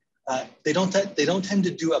Party, they don't tend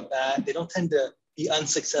to be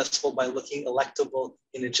unsuccessful by looking electable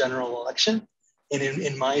in a general election. And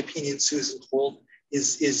in my opinion, Susan Holt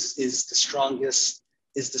is the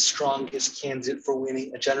strongest candidate for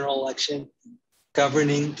winning a general election,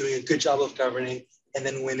 doing a good job of governing, and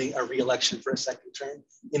then winning a re-election for a second term,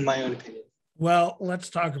 in my own opinion. Well, let's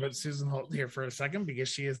talk about Susan Holt here for a second, because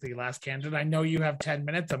she is the last candidate. I know you have 10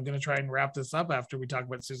 minutes. I'm going to try and wrap this up after we talk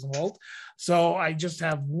about Susan Holt. So I just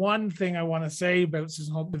have one thing I want to say about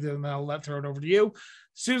Susan Holt, but then I'll throw it over to you.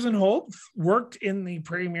 Susan Holt worked in the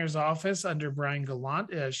Premier's office under Brian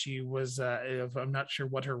Gallant. She was, I'm not sure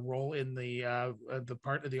what her role in the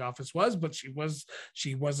part of the office was, but she was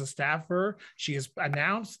a staffer. She is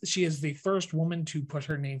announced she is the first woman to put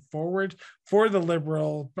her name forward for the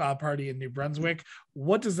Liberal Party in New Brunswick.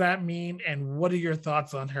 What does that mean, and what are your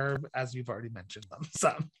thoughts on her, as you've already mentioned them?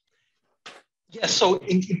 So. Yeah, so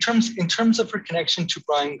in terms of her connection to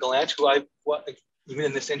Brian Gallant, who even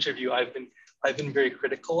in this interview I've been very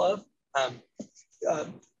critical of.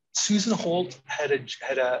 Susan Holt had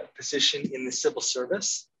a position in the civil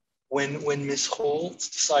service. When Ms. Holt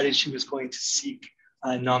decided she was going to seek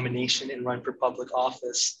a nomination and run for public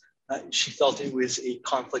office, she felt it was a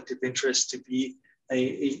conflict of interest to be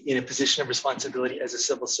in a position of responsibility as a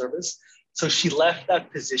civil service. So she left that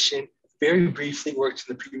position, very briefly worked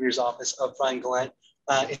in the Premier's office of Brian Gallant,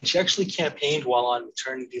 and she actually campaigned while on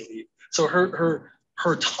maternity leave. So her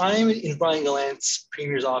time in Brian Gallant's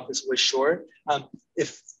Premier's office was short.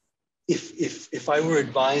 If I were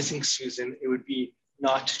advising Susan, it would be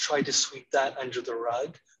not to try to sweep that under the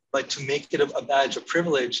rug, but to make it a badge of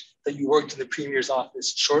privilege that you worked in the Premier's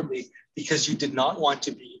office shortly because you did not want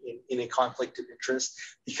to be in a conflict of interest,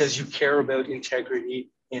 because you care about integrity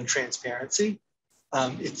and transparency.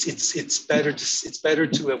 It's better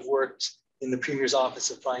to have worked in the Premier's office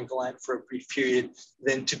of Brian Gallant for a brief period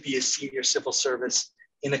than to be a senior civil service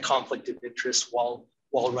in a conflict of interest while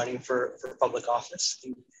running for public office,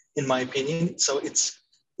 in my opinion. So it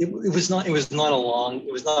was not a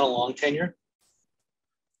long tenure.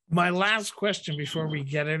 My last question before we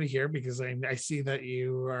get out of here, because I see that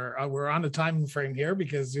we're on a time frame here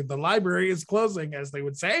because the library is closing, as they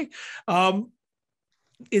would say.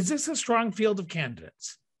 Is this a strong field of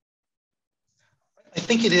candidates? I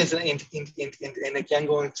think it is, and again,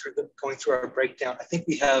 going through our breakdown, I think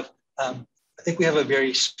we have a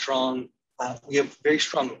very strong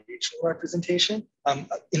regional representation.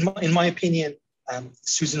 In my opinion,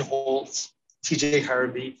 Susan Holt, TJ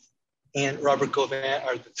Harvey, and Robert Gauvin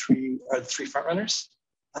are the three frontrunners.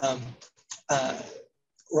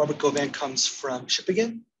 Robert Gauvin comes from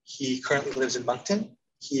Shippagan. He currently lives in Moncton.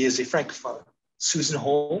 He is a francophone. Susan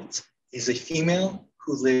Holt is a female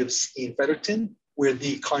who lives in Fredericton, where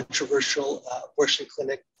the controversial abortion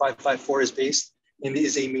clinic 554 is based, and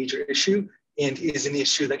is a major issue, and is an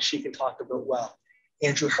issue that she can talk about well.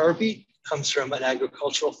 Andrew Harvey comes from an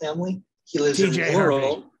agricultural family. He lives in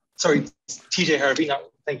rural, TJ Harvey,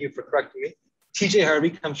 thank you for correcting me. TJ Harvey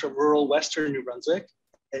comes from rural Western New Brunswick,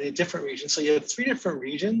 and a different region. So you have 3 different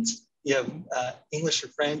regions. You have English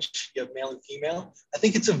and French, you have male and female. I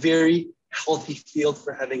think it's a very healthy field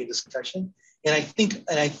for having a discussion. And I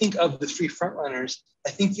think of the 3 frontrunners,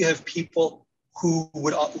 I think you have people who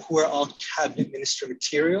are all cabinet minister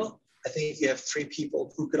material. I think you have 3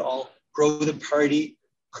 people who could all grow the party,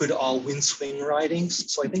 could all win swing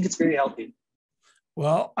ridings. So I think it's very healthy.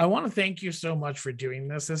 Well, I want to thank you so much for doing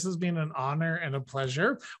this. This has been an honor and a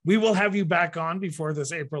pleasure. We will have you back on before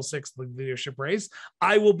this April 6th leadership race.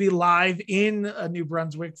 I will be live in New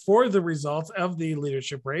Brunswick for the results of the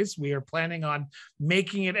leadership race. We are planning on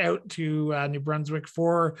making it out to New Brunswick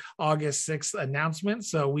for August 6th announcement.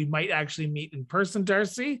 So we might actually meet in person,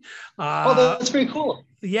 Darcy. That's very cool.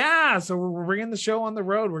 Yeah, so we're bringing the show on the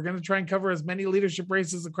road. We're going to try and cover as many leadership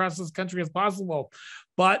races across this country as possible.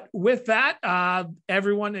 But with that,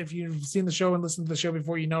 everyone, if you've seen the show and listened to the show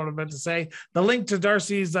before, you know what I'm about to say. The link to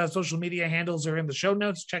Darcy's social media handles are in the show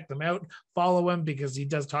notes. Check them out. Follow him because he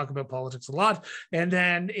does talk about politics a lot. And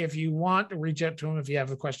then if you want to reach out to him, if you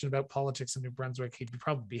have a question about politics in New Brunswick, he'd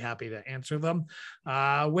probably be happy to answer them.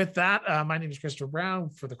 With that, my name is Christopher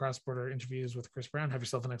Brown for the Cross Border Interviews with Chris Brown. Have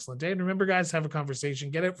yourself an excellent day. And remember, guys, have a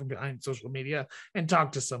conversation. Get out from behind social media and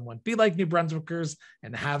talk to someone. Be like New Brunswickers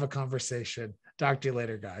and have a conversation. Talk to you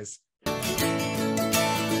later, guys.